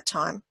failed at that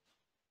time.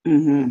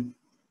 Mm-hmm.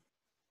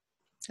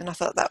 And I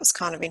thought that was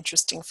kind of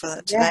interesting for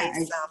Yeah,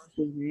 today's.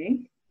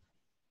 exactly.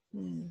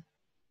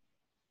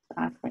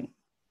 Exactly.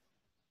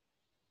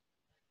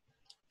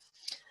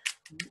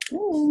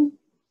 Okay.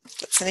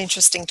 That's an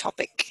interesting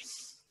topic.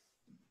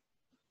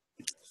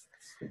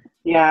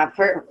 Yeah,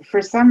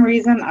 for some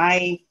reason,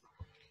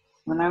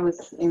 when I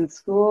was in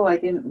school, I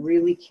didn't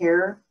really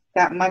care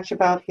that much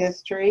about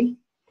history,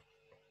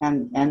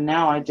 and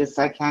now I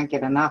can't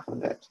get enough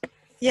of it.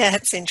 Yeah,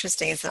 it's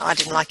interesting, isn't it? I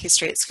didn't like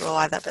history at school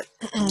either, but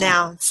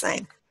now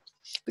same,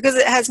 because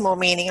it has more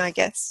meaning, I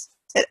guess.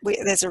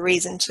 There's a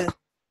reason to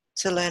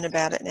learn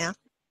about it now.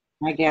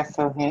 I guess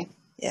so. Hey.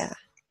 Yeah.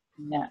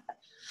 Yeah.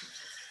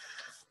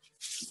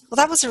 Well,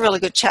 that was a really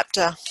good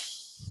chapter.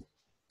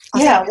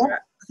 Yeah.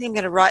 I think I'm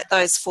going to write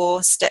those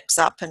 4 steps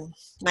up and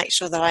make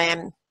sure that I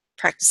am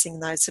practicing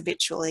those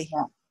habitually.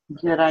 Yeah,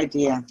 good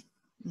idea.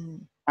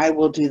 I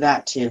will do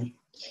that too.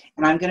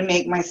 And I'm going to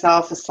make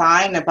myself a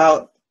sign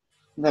about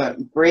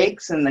the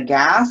brakes and the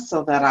gas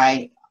so that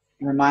I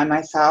remind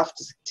myself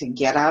to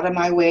get out of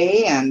my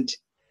way and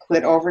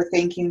quit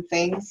overthinking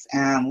things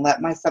and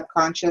let my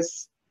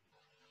subconscious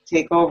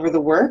take over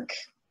the work.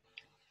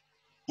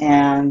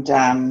 And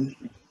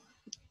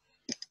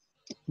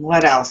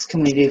what else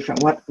can we do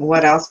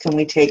what else can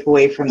we take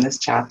away from this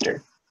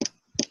chapter?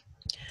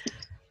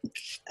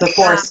 The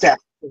 4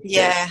 steps.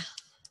 Yeah.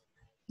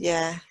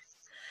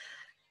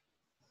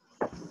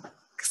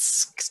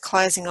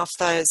 Closing off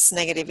those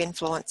negative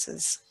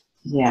influences.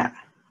 Yeah.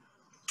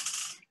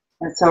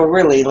 And so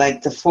really,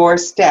 like, the 4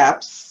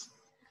 steps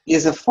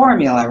is a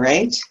formula,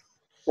 right?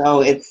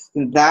 So it's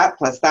that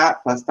plus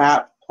that plus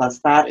that plus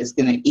that is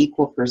going to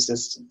equal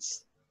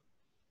persistence.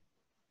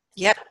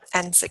 Yep,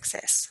 and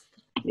success.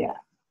 Yeah.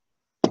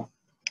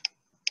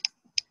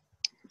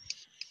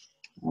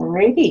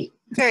 Alrighty.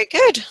 Very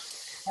good.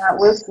 That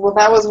was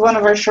one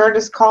of our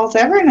shortest calls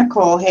ever,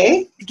 Nicole,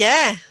 hey?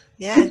 Yeah.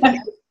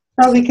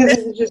 Probably because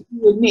it was just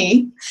you and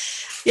me.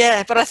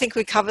 Yeah, but I think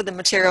we covered the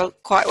material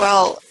quite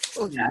well.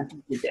 Yeah, I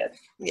think we did.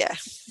 Yeah.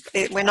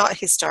 We're not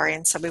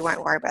historians, so we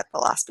won't worry about the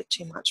last bit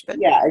too much. But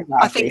yeah,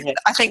 exactly.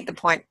 I think the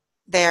point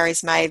there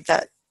is made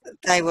that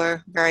they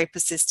were very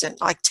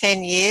persistent, like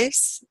 10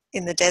 years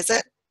in the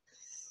desert.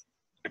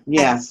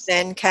 Yes.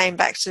 And then came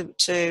back to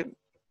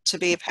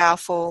be a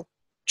powerful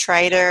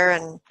trader,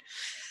 and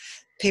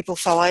people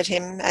followed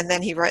him. And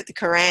then he wrote the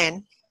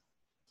Quran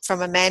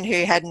from a man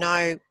who had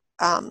no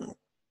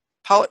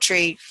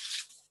poetry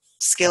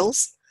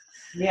skills.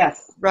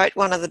 Yes. Wrote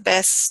one of the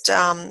best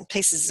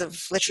pieces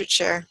of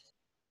literature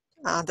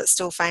that's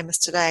still famous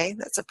today.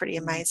 That's a pretty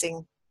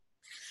amazing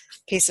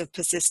piece of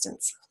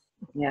persistence.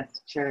 Yes,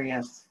 sure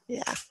is.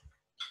 Yeah.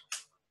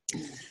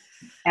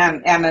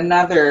 And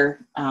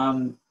another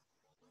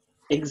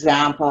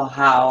example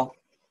how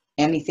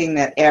anything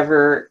that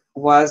ever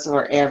was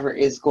or ever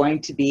is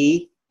going to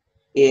be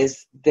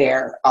is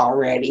there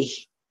already,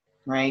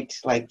 right?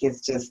 Like,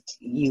 it's just,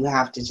 you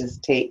have to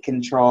just take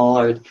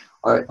control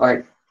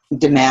or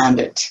demand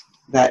it,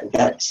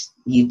 that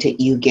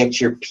you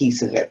get your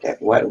piece of it,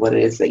 that what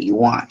it is that you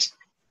want,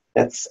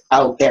 that's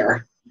out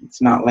there.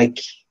 It's not like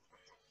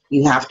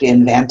you have to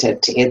invent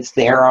it. It's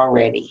there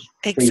already.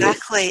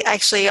 Exactly.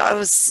 Actually,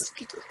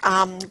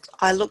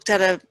 I looked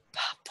at a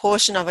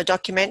portion of a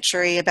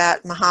documentary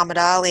about Muhammad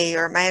Ali,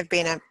 or it may have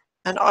been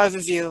an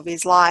overview of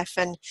his life.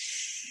 And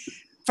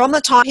from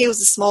the time he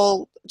was a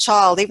small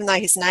child, even though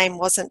his name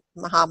wasn't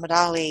Muhammad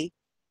Ali,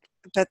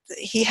 but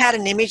he had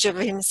an image of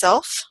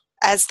himself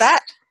as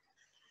that.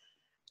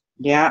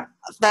 Yeah.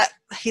 That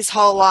his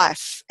whole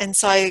life. And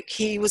so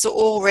he was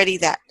already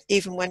that.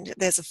 even when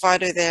there's a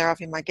photo there of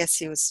him, I guess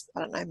he was,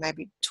 I don't know,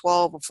 maybe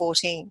 12 or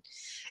 14,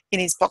 in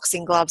his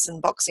boxing gloves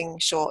and boxing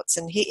shorts.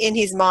 And he, in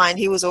his mind,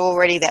 he was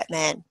already that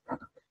man.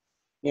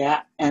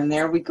 Yeah, and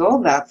there we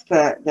go. That's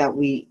that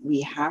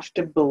we have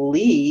to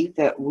believe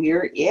that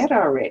we're it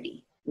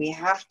already. We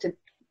have to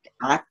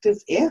act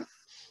as if.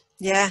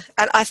 Yeah,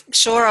 and I'm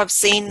sure I've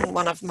seen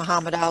one of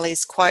Muhammad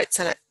Ali's quotes,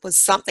 and it was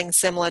something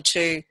similar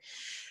to,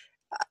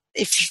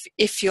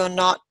 if you're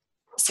not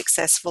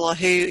successful or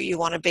who you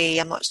want to be,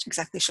 I'm not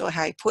exactly sure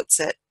how he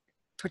puts it,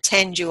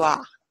 pretend you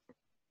are.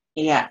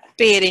 Yeah.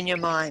 Be it in your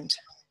mind.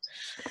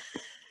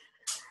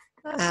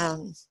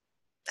 And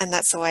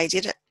that's the way he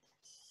did it.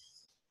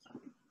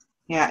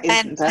 Yeah,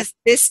 And isn't that?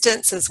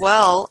 persistence as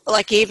well,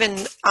 like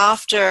even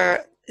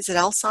after, is it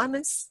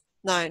Alzheimer's?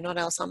 No, not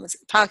Alzheimer's,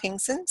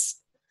 Parkinson's.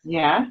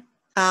 Yeah.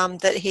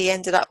 That he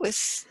ended up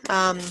with.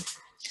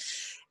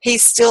 He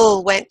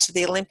still went to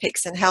the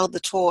Olympics and held the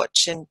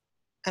torch and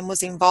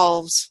was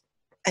involved.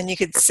 And you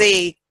could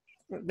see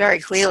very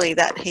clearly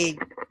that he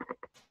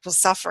was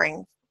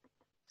suffering.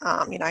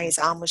 His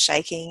arm was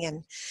shaking,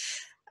 and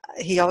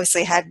he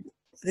obviously had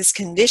this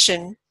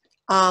condition,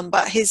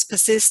 but his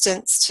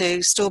persistence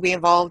to still be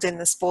involved in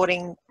the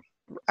sporting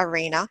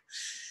arena,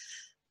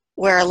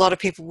 where a lot of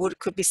people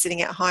could be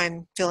sitting at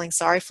home feeling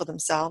sorry for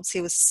themselves,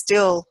 he was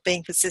still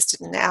being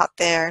persistent and out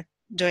there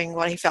doing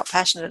what he felt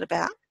passionate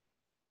about.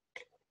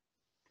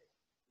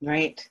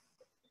 Right.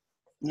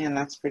 Yeah,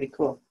 that's pretty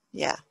cool.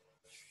 Yeah.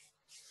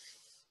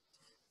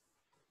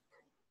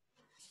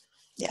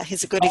 Yeah,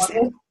 he's a good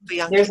example for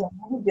young There's people.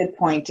 another good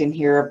point in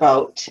here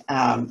about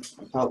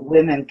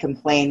women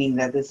complaining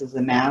that this is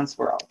a man's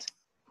world.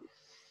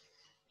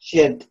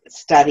 Should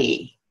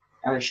study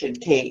or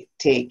should take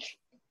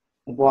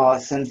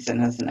Wallace Simpson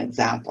as an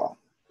example.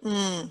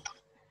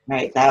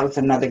 Right, that was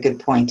another good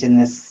point in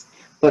this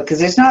book, because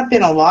there's not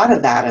been a lot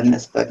of that in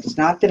this book. There's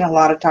not been a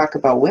lot of talk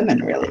about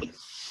women, really.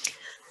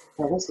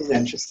 So this is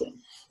interesting.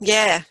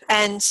 Yeah,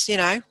 and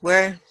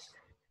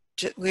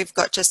we've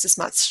got just as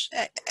much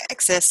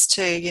access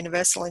to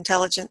universal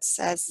intelligence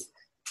as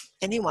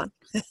anyone.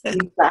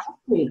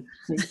 Exactly.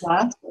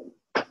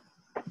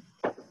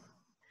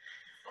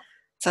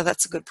 So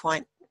that's a good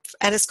point.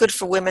 And it's good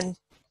for women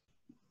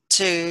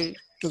to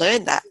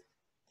learn that.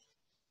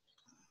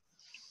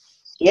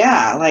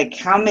 Yeah, like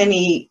how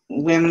many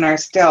women are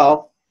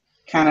still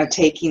kind of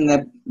taking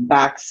the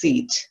back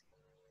seat?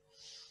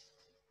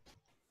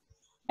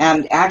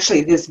 And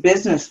actually, this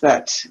business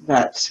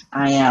that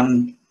I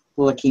am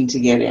looking to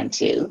get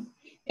into,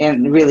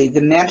 and really the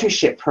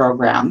mentorship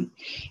program,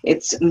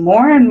 it's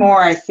more and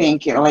more, I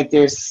think, like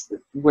there's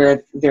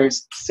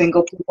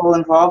single people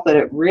involved, but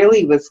it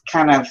really was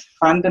kind of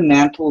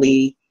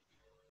fundamentally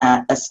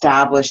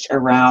established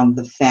around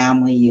the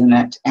family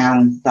unit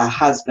and the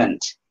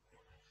husband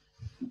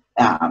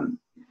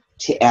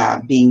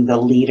being the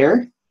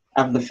leader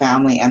of the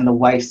family and the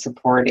wife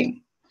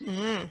supporting.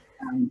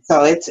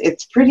 So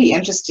it's pretty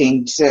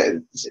interesting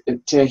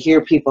to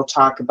hear people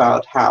talk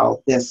about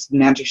how this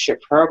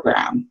mentorship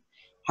program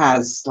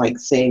has like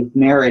saved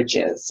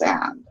marriages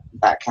and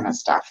that kind of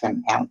stuff,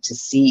 and to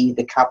see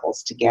the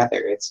couples together,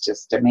 it's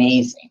just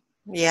amazing.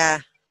 Yeah.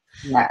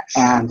 Yeah,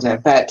 and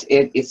but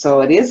it is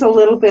a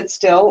little bit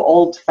still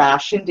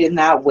old-fashioned in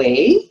that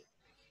way,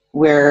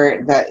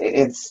 where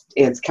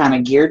it's kind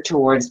of geared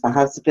towards the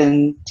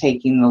husband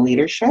taking the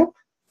leadership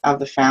of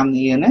the family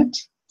unit.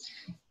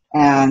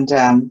 And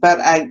but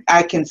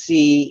I can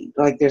see,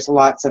 like, there's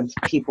lots of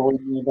people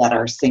that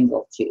are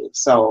single too,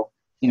 so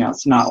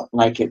it's not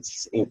like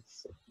it's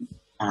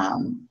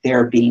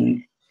they're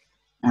being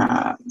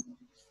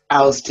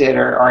ousted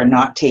or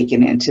not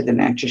taken into the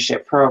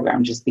mentorship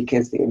program just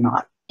because they're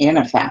not in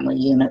a family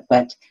unit.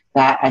 But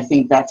that, I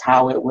think that's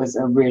how it was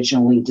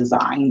originally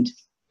designed.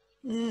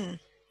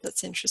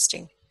 That's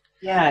interesting.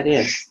 Yeah, it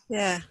is.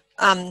 Yeah.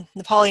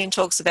 Napoleon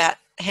talks about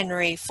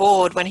Henry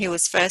Ford when he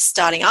was first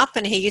starting up,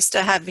 and he used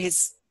to have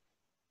his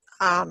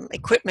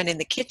equipment in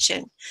the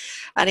kitchen,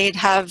 and he'd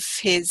have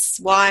his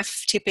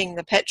wife tipping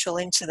the petrol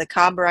into the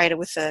carburetor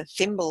with a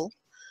thimble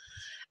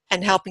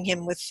and helping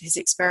him with his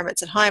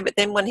experiments at home. But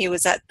then when he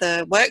was at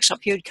the workshop,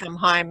 he would come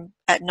home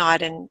at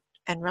night and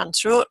run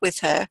through it with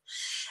her,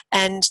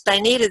 and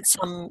they needed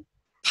some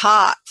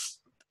part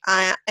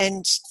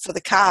and for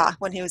the car,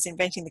 when he was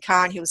inventing the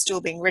car and he was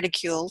still being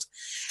ridiculed,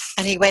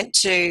 and he went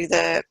to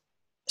the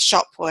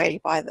shop where you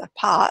buy the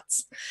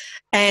parts,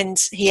 and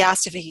he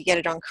asked if he could get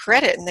it on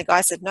credit, and the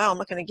guy said, no, I'm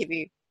not going to give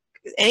you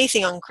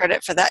anything on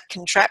credit for that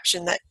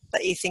contraption that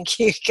you think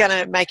you're going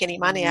to make any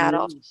money out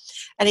of.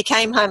 And he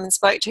came home and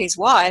spoke to his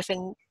wife,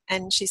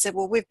 and she said,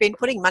 well, we've been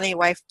putting money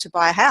away to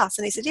buy a house.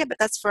 And he said, yeah, but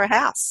that's for a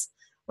house.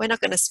 We're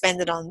not going to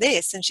spend it on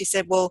this. And she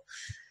said, well,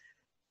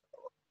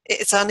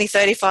 it's only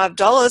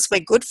 $35. We're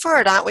good for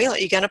it, aren't we?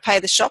 Like, you're going to pay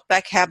the shop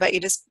back. How about you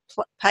just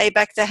pay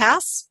back the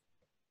house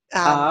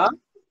account?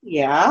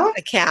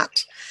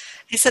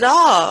 He said,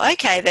 oh,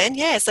 okay then.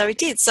 Yeah, so he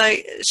did. So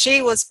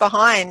she was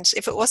behind.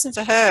 If it wasn't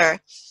for her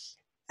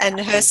and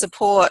her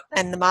support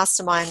and the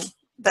mastermind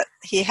that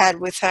he had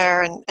with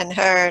her, and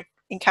her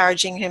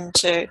encouraging him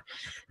to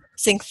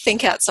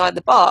think outside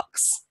the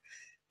box,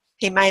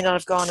 he may not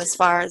have gone as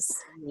far as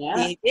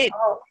Yeah. he did.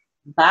 Oh,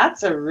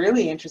 that's a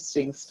really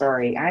interesting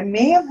story. I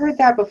may have heard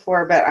that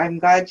before, but I'm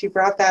glad you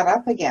brought that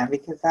up again,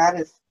 because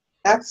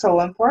that's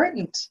so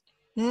important.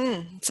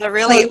 So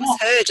really, So it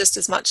was her just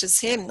as much as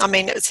him. I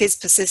mean, it was his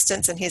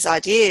persistence and his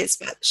ideas,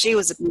 but she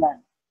was a yeah.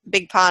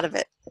 big part of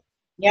it.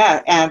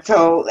 Yeah, and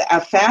so a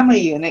family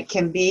unit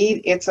can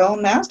be its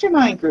own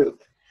mastermind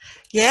group.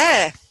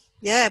 Yeah,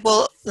 yeah.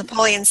 Well,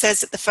 Napoleon says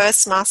that the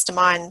first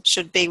mastermind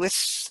should be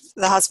with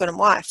the husband and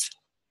wife.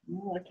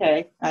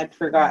 Okay, I'd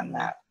forgotten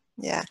that.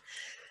 Yeah.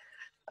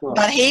 Cool.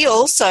 But he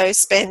also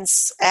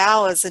spends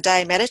hours a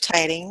day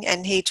meditating,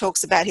 and he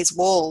talks about his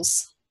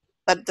walls.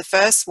 But the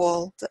first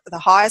wall, the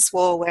highest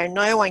wall where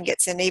no one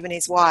gets in, even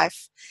his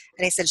wife,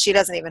 and he said she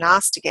doesn't even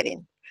ask to get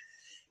in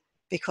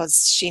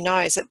because she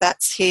knows that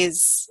that's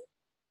his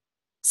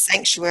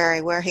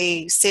sanctuary where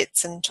he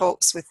sits and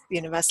talks with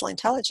universal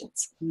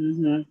intelligence.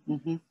 Mm-hmm,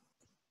 mm-hmm.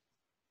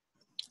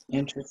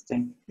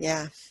 Interesting.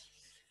 Yeah.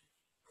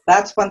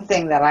 That's one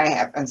thing that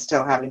I'm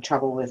still having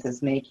trouble with,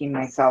 is making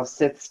myself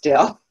sit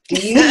still. Do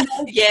you?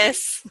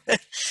 Yes.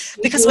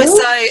 Because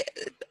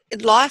do?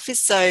 life is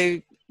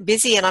so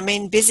busy, and I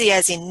mean busy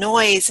as in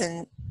noise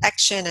and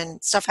action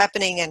and stuff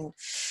happening,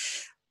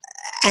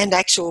 and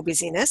actual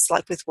busyness,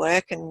 like with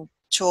work and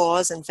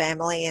chores and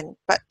family,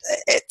 but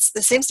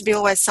there seems to be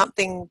always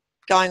something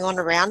going on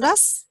around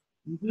us.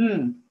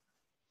 Mm-hmm.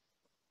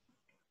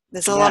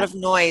 There's a lot Yeah. of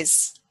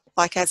noise,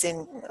 like as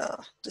in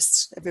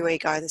just everywhere you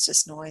go, there's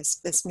just noise.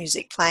 There's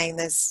music playing,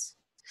 there's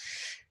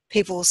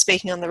people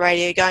speaking on the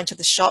radio, going to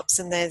the shops,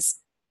 and there's,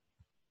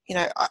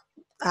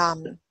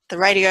 the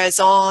radio's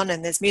on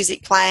and there's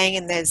music playing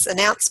and there's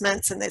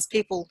announcements and there's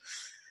people.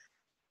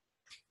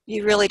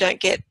 You really don't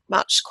get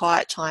much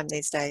quiet time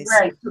these days.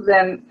 Right. So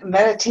then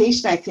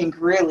meditation, I think,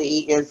 really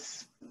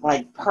is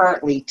like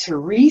partly to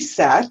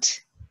reset,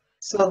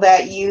 so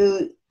that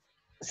you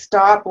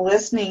stop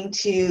listening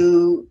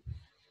to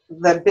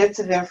the bits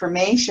of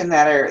information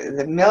that are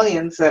the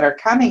millions that are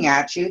coming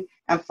at you,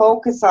 and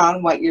focus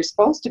on what you're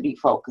supposed to be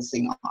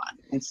focusing on,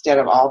 instead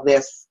of all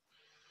this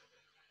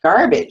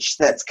garbage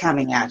that's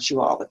coming at you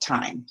all the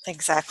time.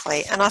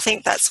 Exactly. And I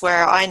think that's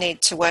where I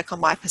need to work on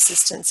my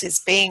persistence, is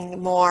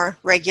being more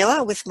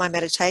regular with my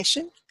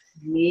meditation.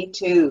 Me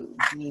too.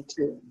 Me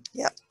too.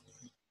 Yep.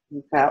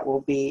 That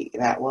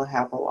will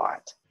help a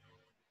lot.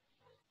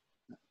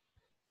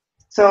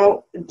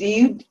 So do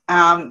you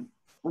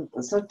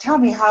so tell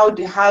me, how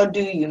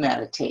do you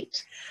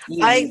meditate?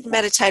 I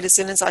meditate as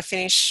soon as I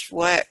finish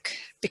work,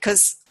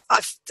 because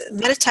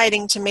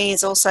meditating to me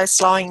is also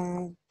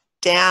slowing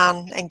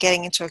down and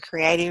getting into a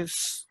creative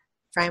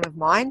frame of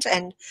mind,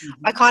 and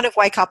I kind of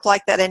wake up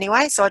like that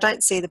anyway, so I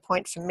don't see the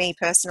point for me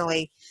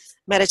personally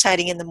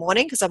meditating in the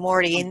morning, because I'm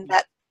already in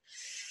that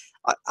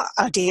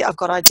idea. I've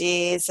got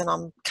ideas and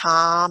I'm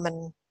calm,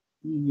 and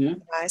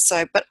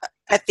so, but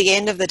at the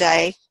end of the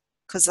day,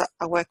 because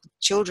I work with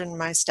children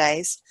most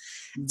days,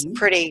 it's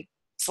pretty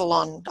full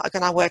on.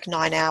 I work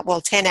 9 hours,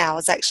 well 10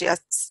 hours actually. I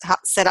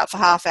set up for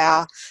half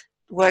hour,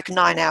 work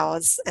 9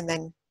 hours, and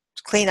then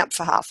clean up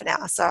for half an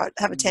hour. So I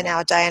have a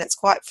 10-hour day, and it's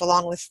quite full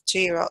on with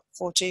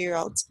 4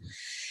 2-year-olds.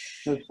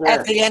 Sure.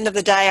 At the end of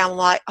the day, I'm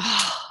like,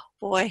 oh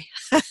boy.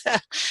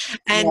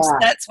 And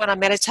that's when I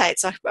meditate.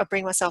 So I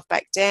bring myself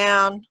back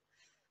down.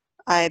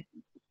 I,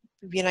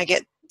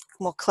 get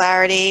more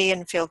clarity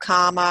and feel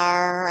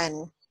calmer,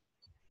 and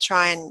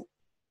try and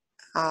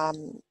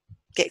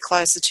get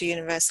closer to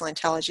universal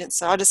intelligence.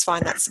 So I just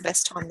find that's the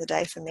best time of the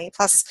day for me.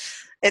 Plus,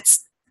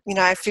 it's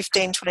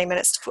 15-20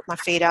 minutes to put my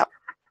feet up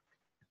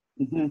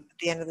at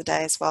the end of the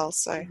day as well.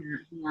 So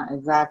yeah,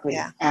 exactly.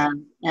 Yeah.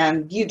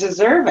 And you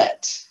deserve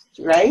it,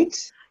 right?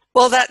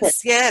 Well,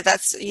 that's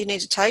you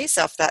need to tell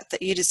yourself that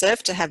you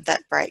deserve to have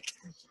that break.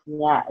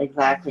 Yeah,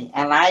 exactly.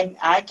 And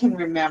I can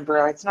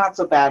remember, it's not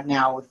so bad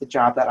now with the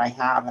job that I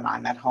have, and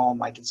I'm at home.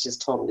 Like, it's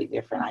just totally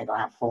different. I don't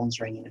have phones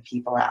ringing and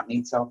people at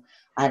me, so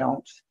I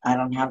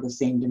don't have the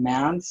same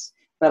demands.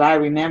 But I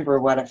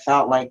remember what it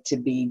felt like to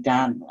be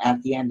done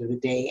at the end of the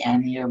day,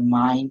 and your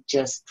mind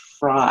just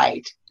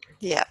fried.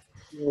 Yeah.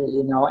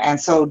 And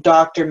so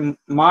Dr.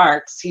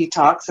 Marks, he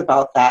talks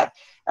about that,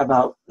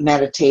 about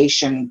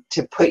meditation,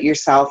 to put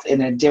yourself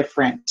in a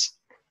different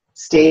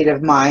state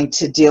of mind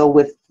to deal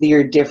with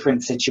your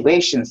different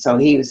situations. So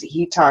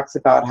he talks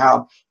about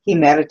how he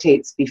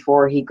meditates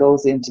before he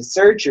goes into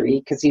surgery,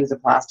 because he was a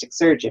plastic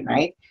surgeon,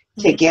 right?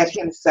 To get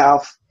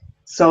himself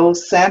so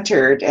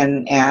centered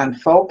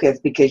and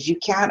focused, because you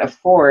can't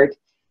afford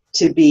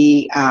to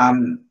be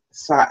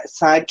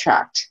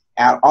sidetracked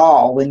at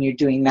all when you're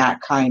doing that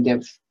kind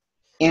of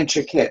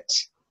intricate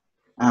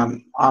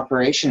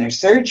operation or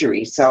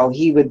surgery. So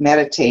he would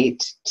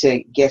meditate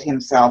to get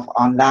himself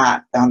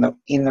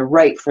in the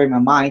right frame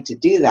of mind to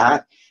do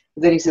that.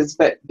 But then he says,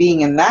 but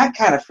being in that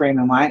kind of frame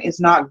of mind is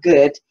not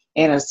good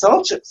in a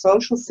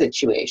social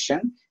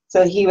situation.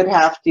 So he would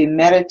have to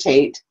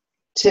meditate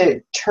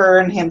to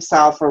turn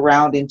himself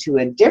around into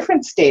a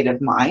different state of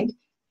mind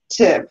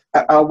to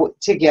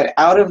get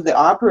out of the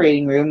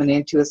operating room and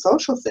into a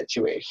social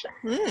situation.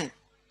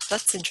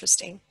 That's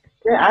interesting.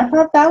 Yeah, I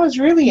thought that was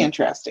really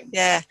interesting.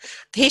 Yeah,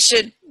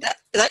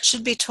 that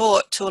should be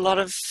taught to a lot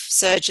of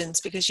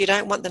surgeons, because you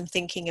don't want them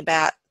thinking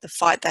about the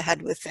fight they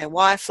had with their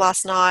wife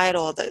last night,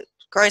 or the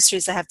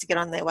groceries they have to get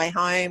on their way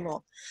home,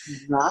 or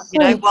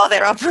Exactly. while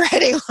they're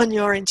operating on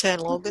your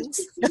internal organs.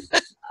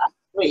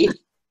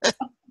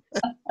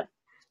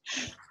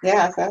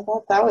 Yes, I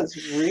thought that was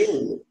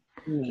really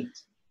neat.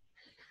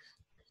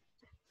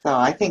 So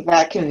I think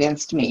that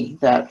convinced me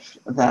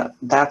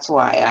that's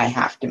why I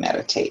have to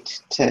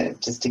meditate, to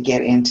just to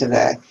get into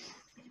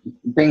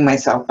bring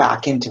myself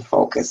back into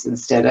focus,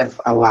 instead of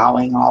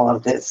allowing all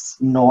of this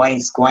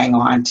noise going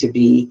on to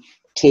be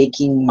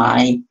taking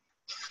my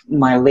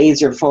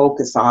laser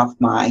focus off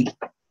my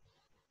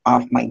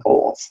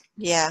goals.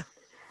 Yeah.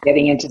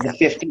 Getting into the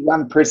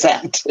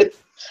 51%.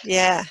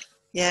 Yeah.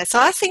 Yeah. So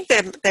I think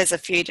there's a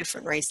few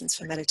different reasons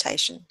for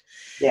meditation.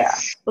 Yeah.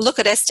 Well, look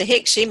at Esther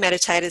Hicks. She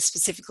meditated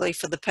specifically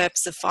for the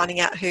purpose of finding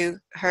out who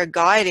her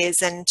guide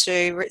is, and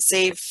to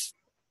receive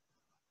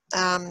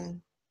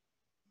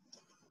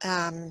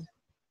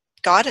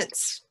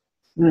guidance.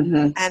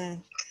 Mm-hmm.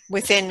 And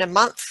within a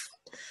month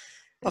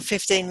of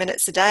 15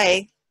 minutes a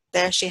day,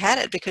 there she had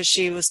it, because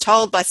she was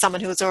told by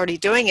someone who was already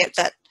doing it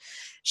that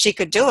she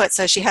could do it.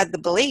 So she had the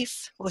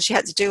belief. All she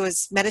had to do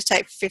was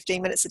meditate for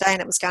 15 minutes a day,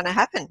 and it was going to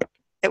happen.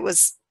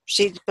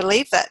 She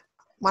believed that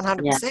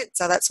 100%. Yeah.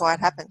 So that's why it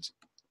happened.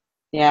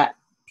 Yeah.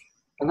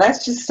 Well,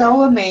 that's just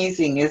so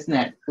amazing, isn't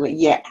it?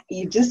 Yeah.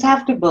 You just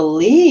have to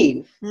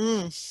believe.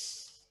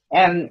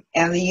 And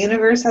the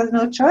universe has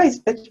no choice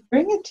but to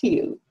bring it to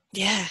you.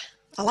 Yeah.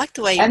 I like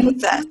the way you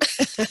put that.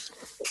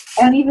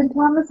 And even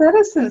Thomas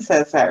Edison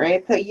says that,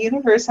 right? The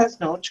universe has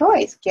no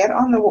choice. Get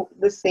on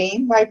the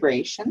same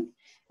vibration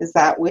as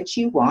that which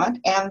you want,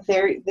 and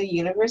the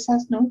universe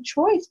has no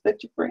choice but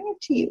to bring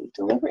it to you,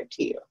 deliver it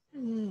to you.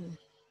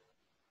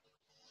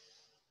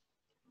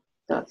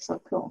 That's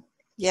so cool.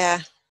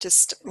 Yeah.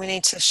 Just we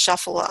need to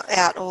shuffle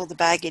out all the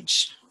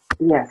baggage.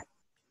 Yes.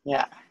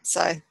 Yeah.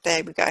 So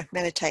there we go.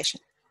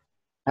 Meditation.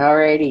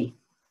 Alrighty.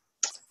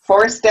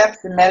 4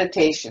 steps in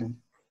meditation.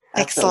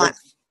 That's Excellent. what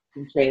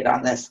we can trade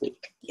on this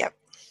week. Yep.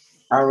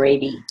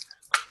 Alrighty.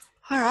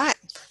 All right.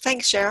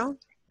 Thanks, Cheryl.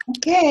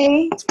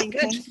 Okay. It's been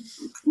good. Thank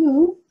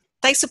you.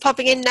 Thanks for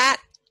popping in, Nat.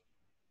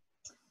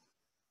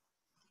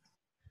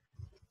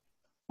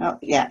 Oh,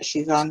 yeah,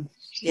 she's on.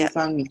 She's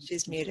on me.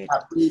 She's muted.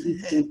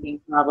 Speaking,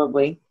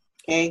 probably.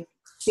 Okay.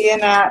 See you,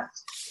 Nat.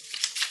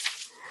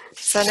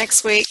 So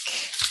next week,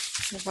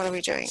 what are we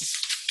doing?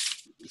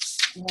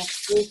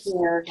 Next week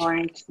we are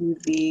going to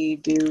be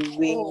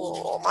doing.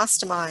 Oh,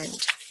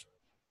 mastermind.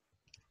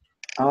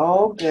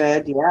 Oh,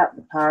 good. Yeah,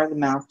 the power of the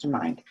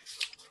mastermind.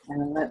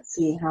 And let's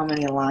see, how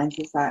many lines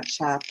is that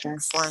chapter?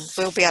 Excellent.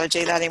 We'll be able to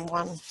do that in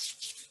one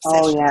session.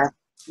 Oh, yeah.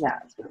 Yeah,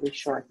 it's really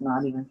short,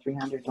 not even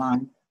 300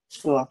 lines.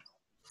 Cool.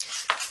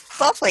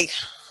 Lovely.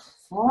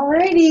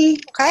 Alrighty.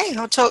 Okay,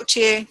 I'll talk to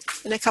you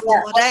in a couple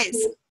more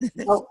days.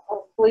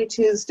 Hopefully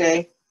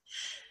Tuesday.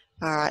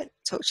 All right,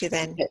 talk to you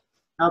then.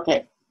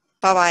 Okay.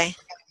 Bye-bye.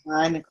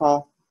 Bye,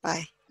 Nicole.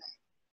 Bye.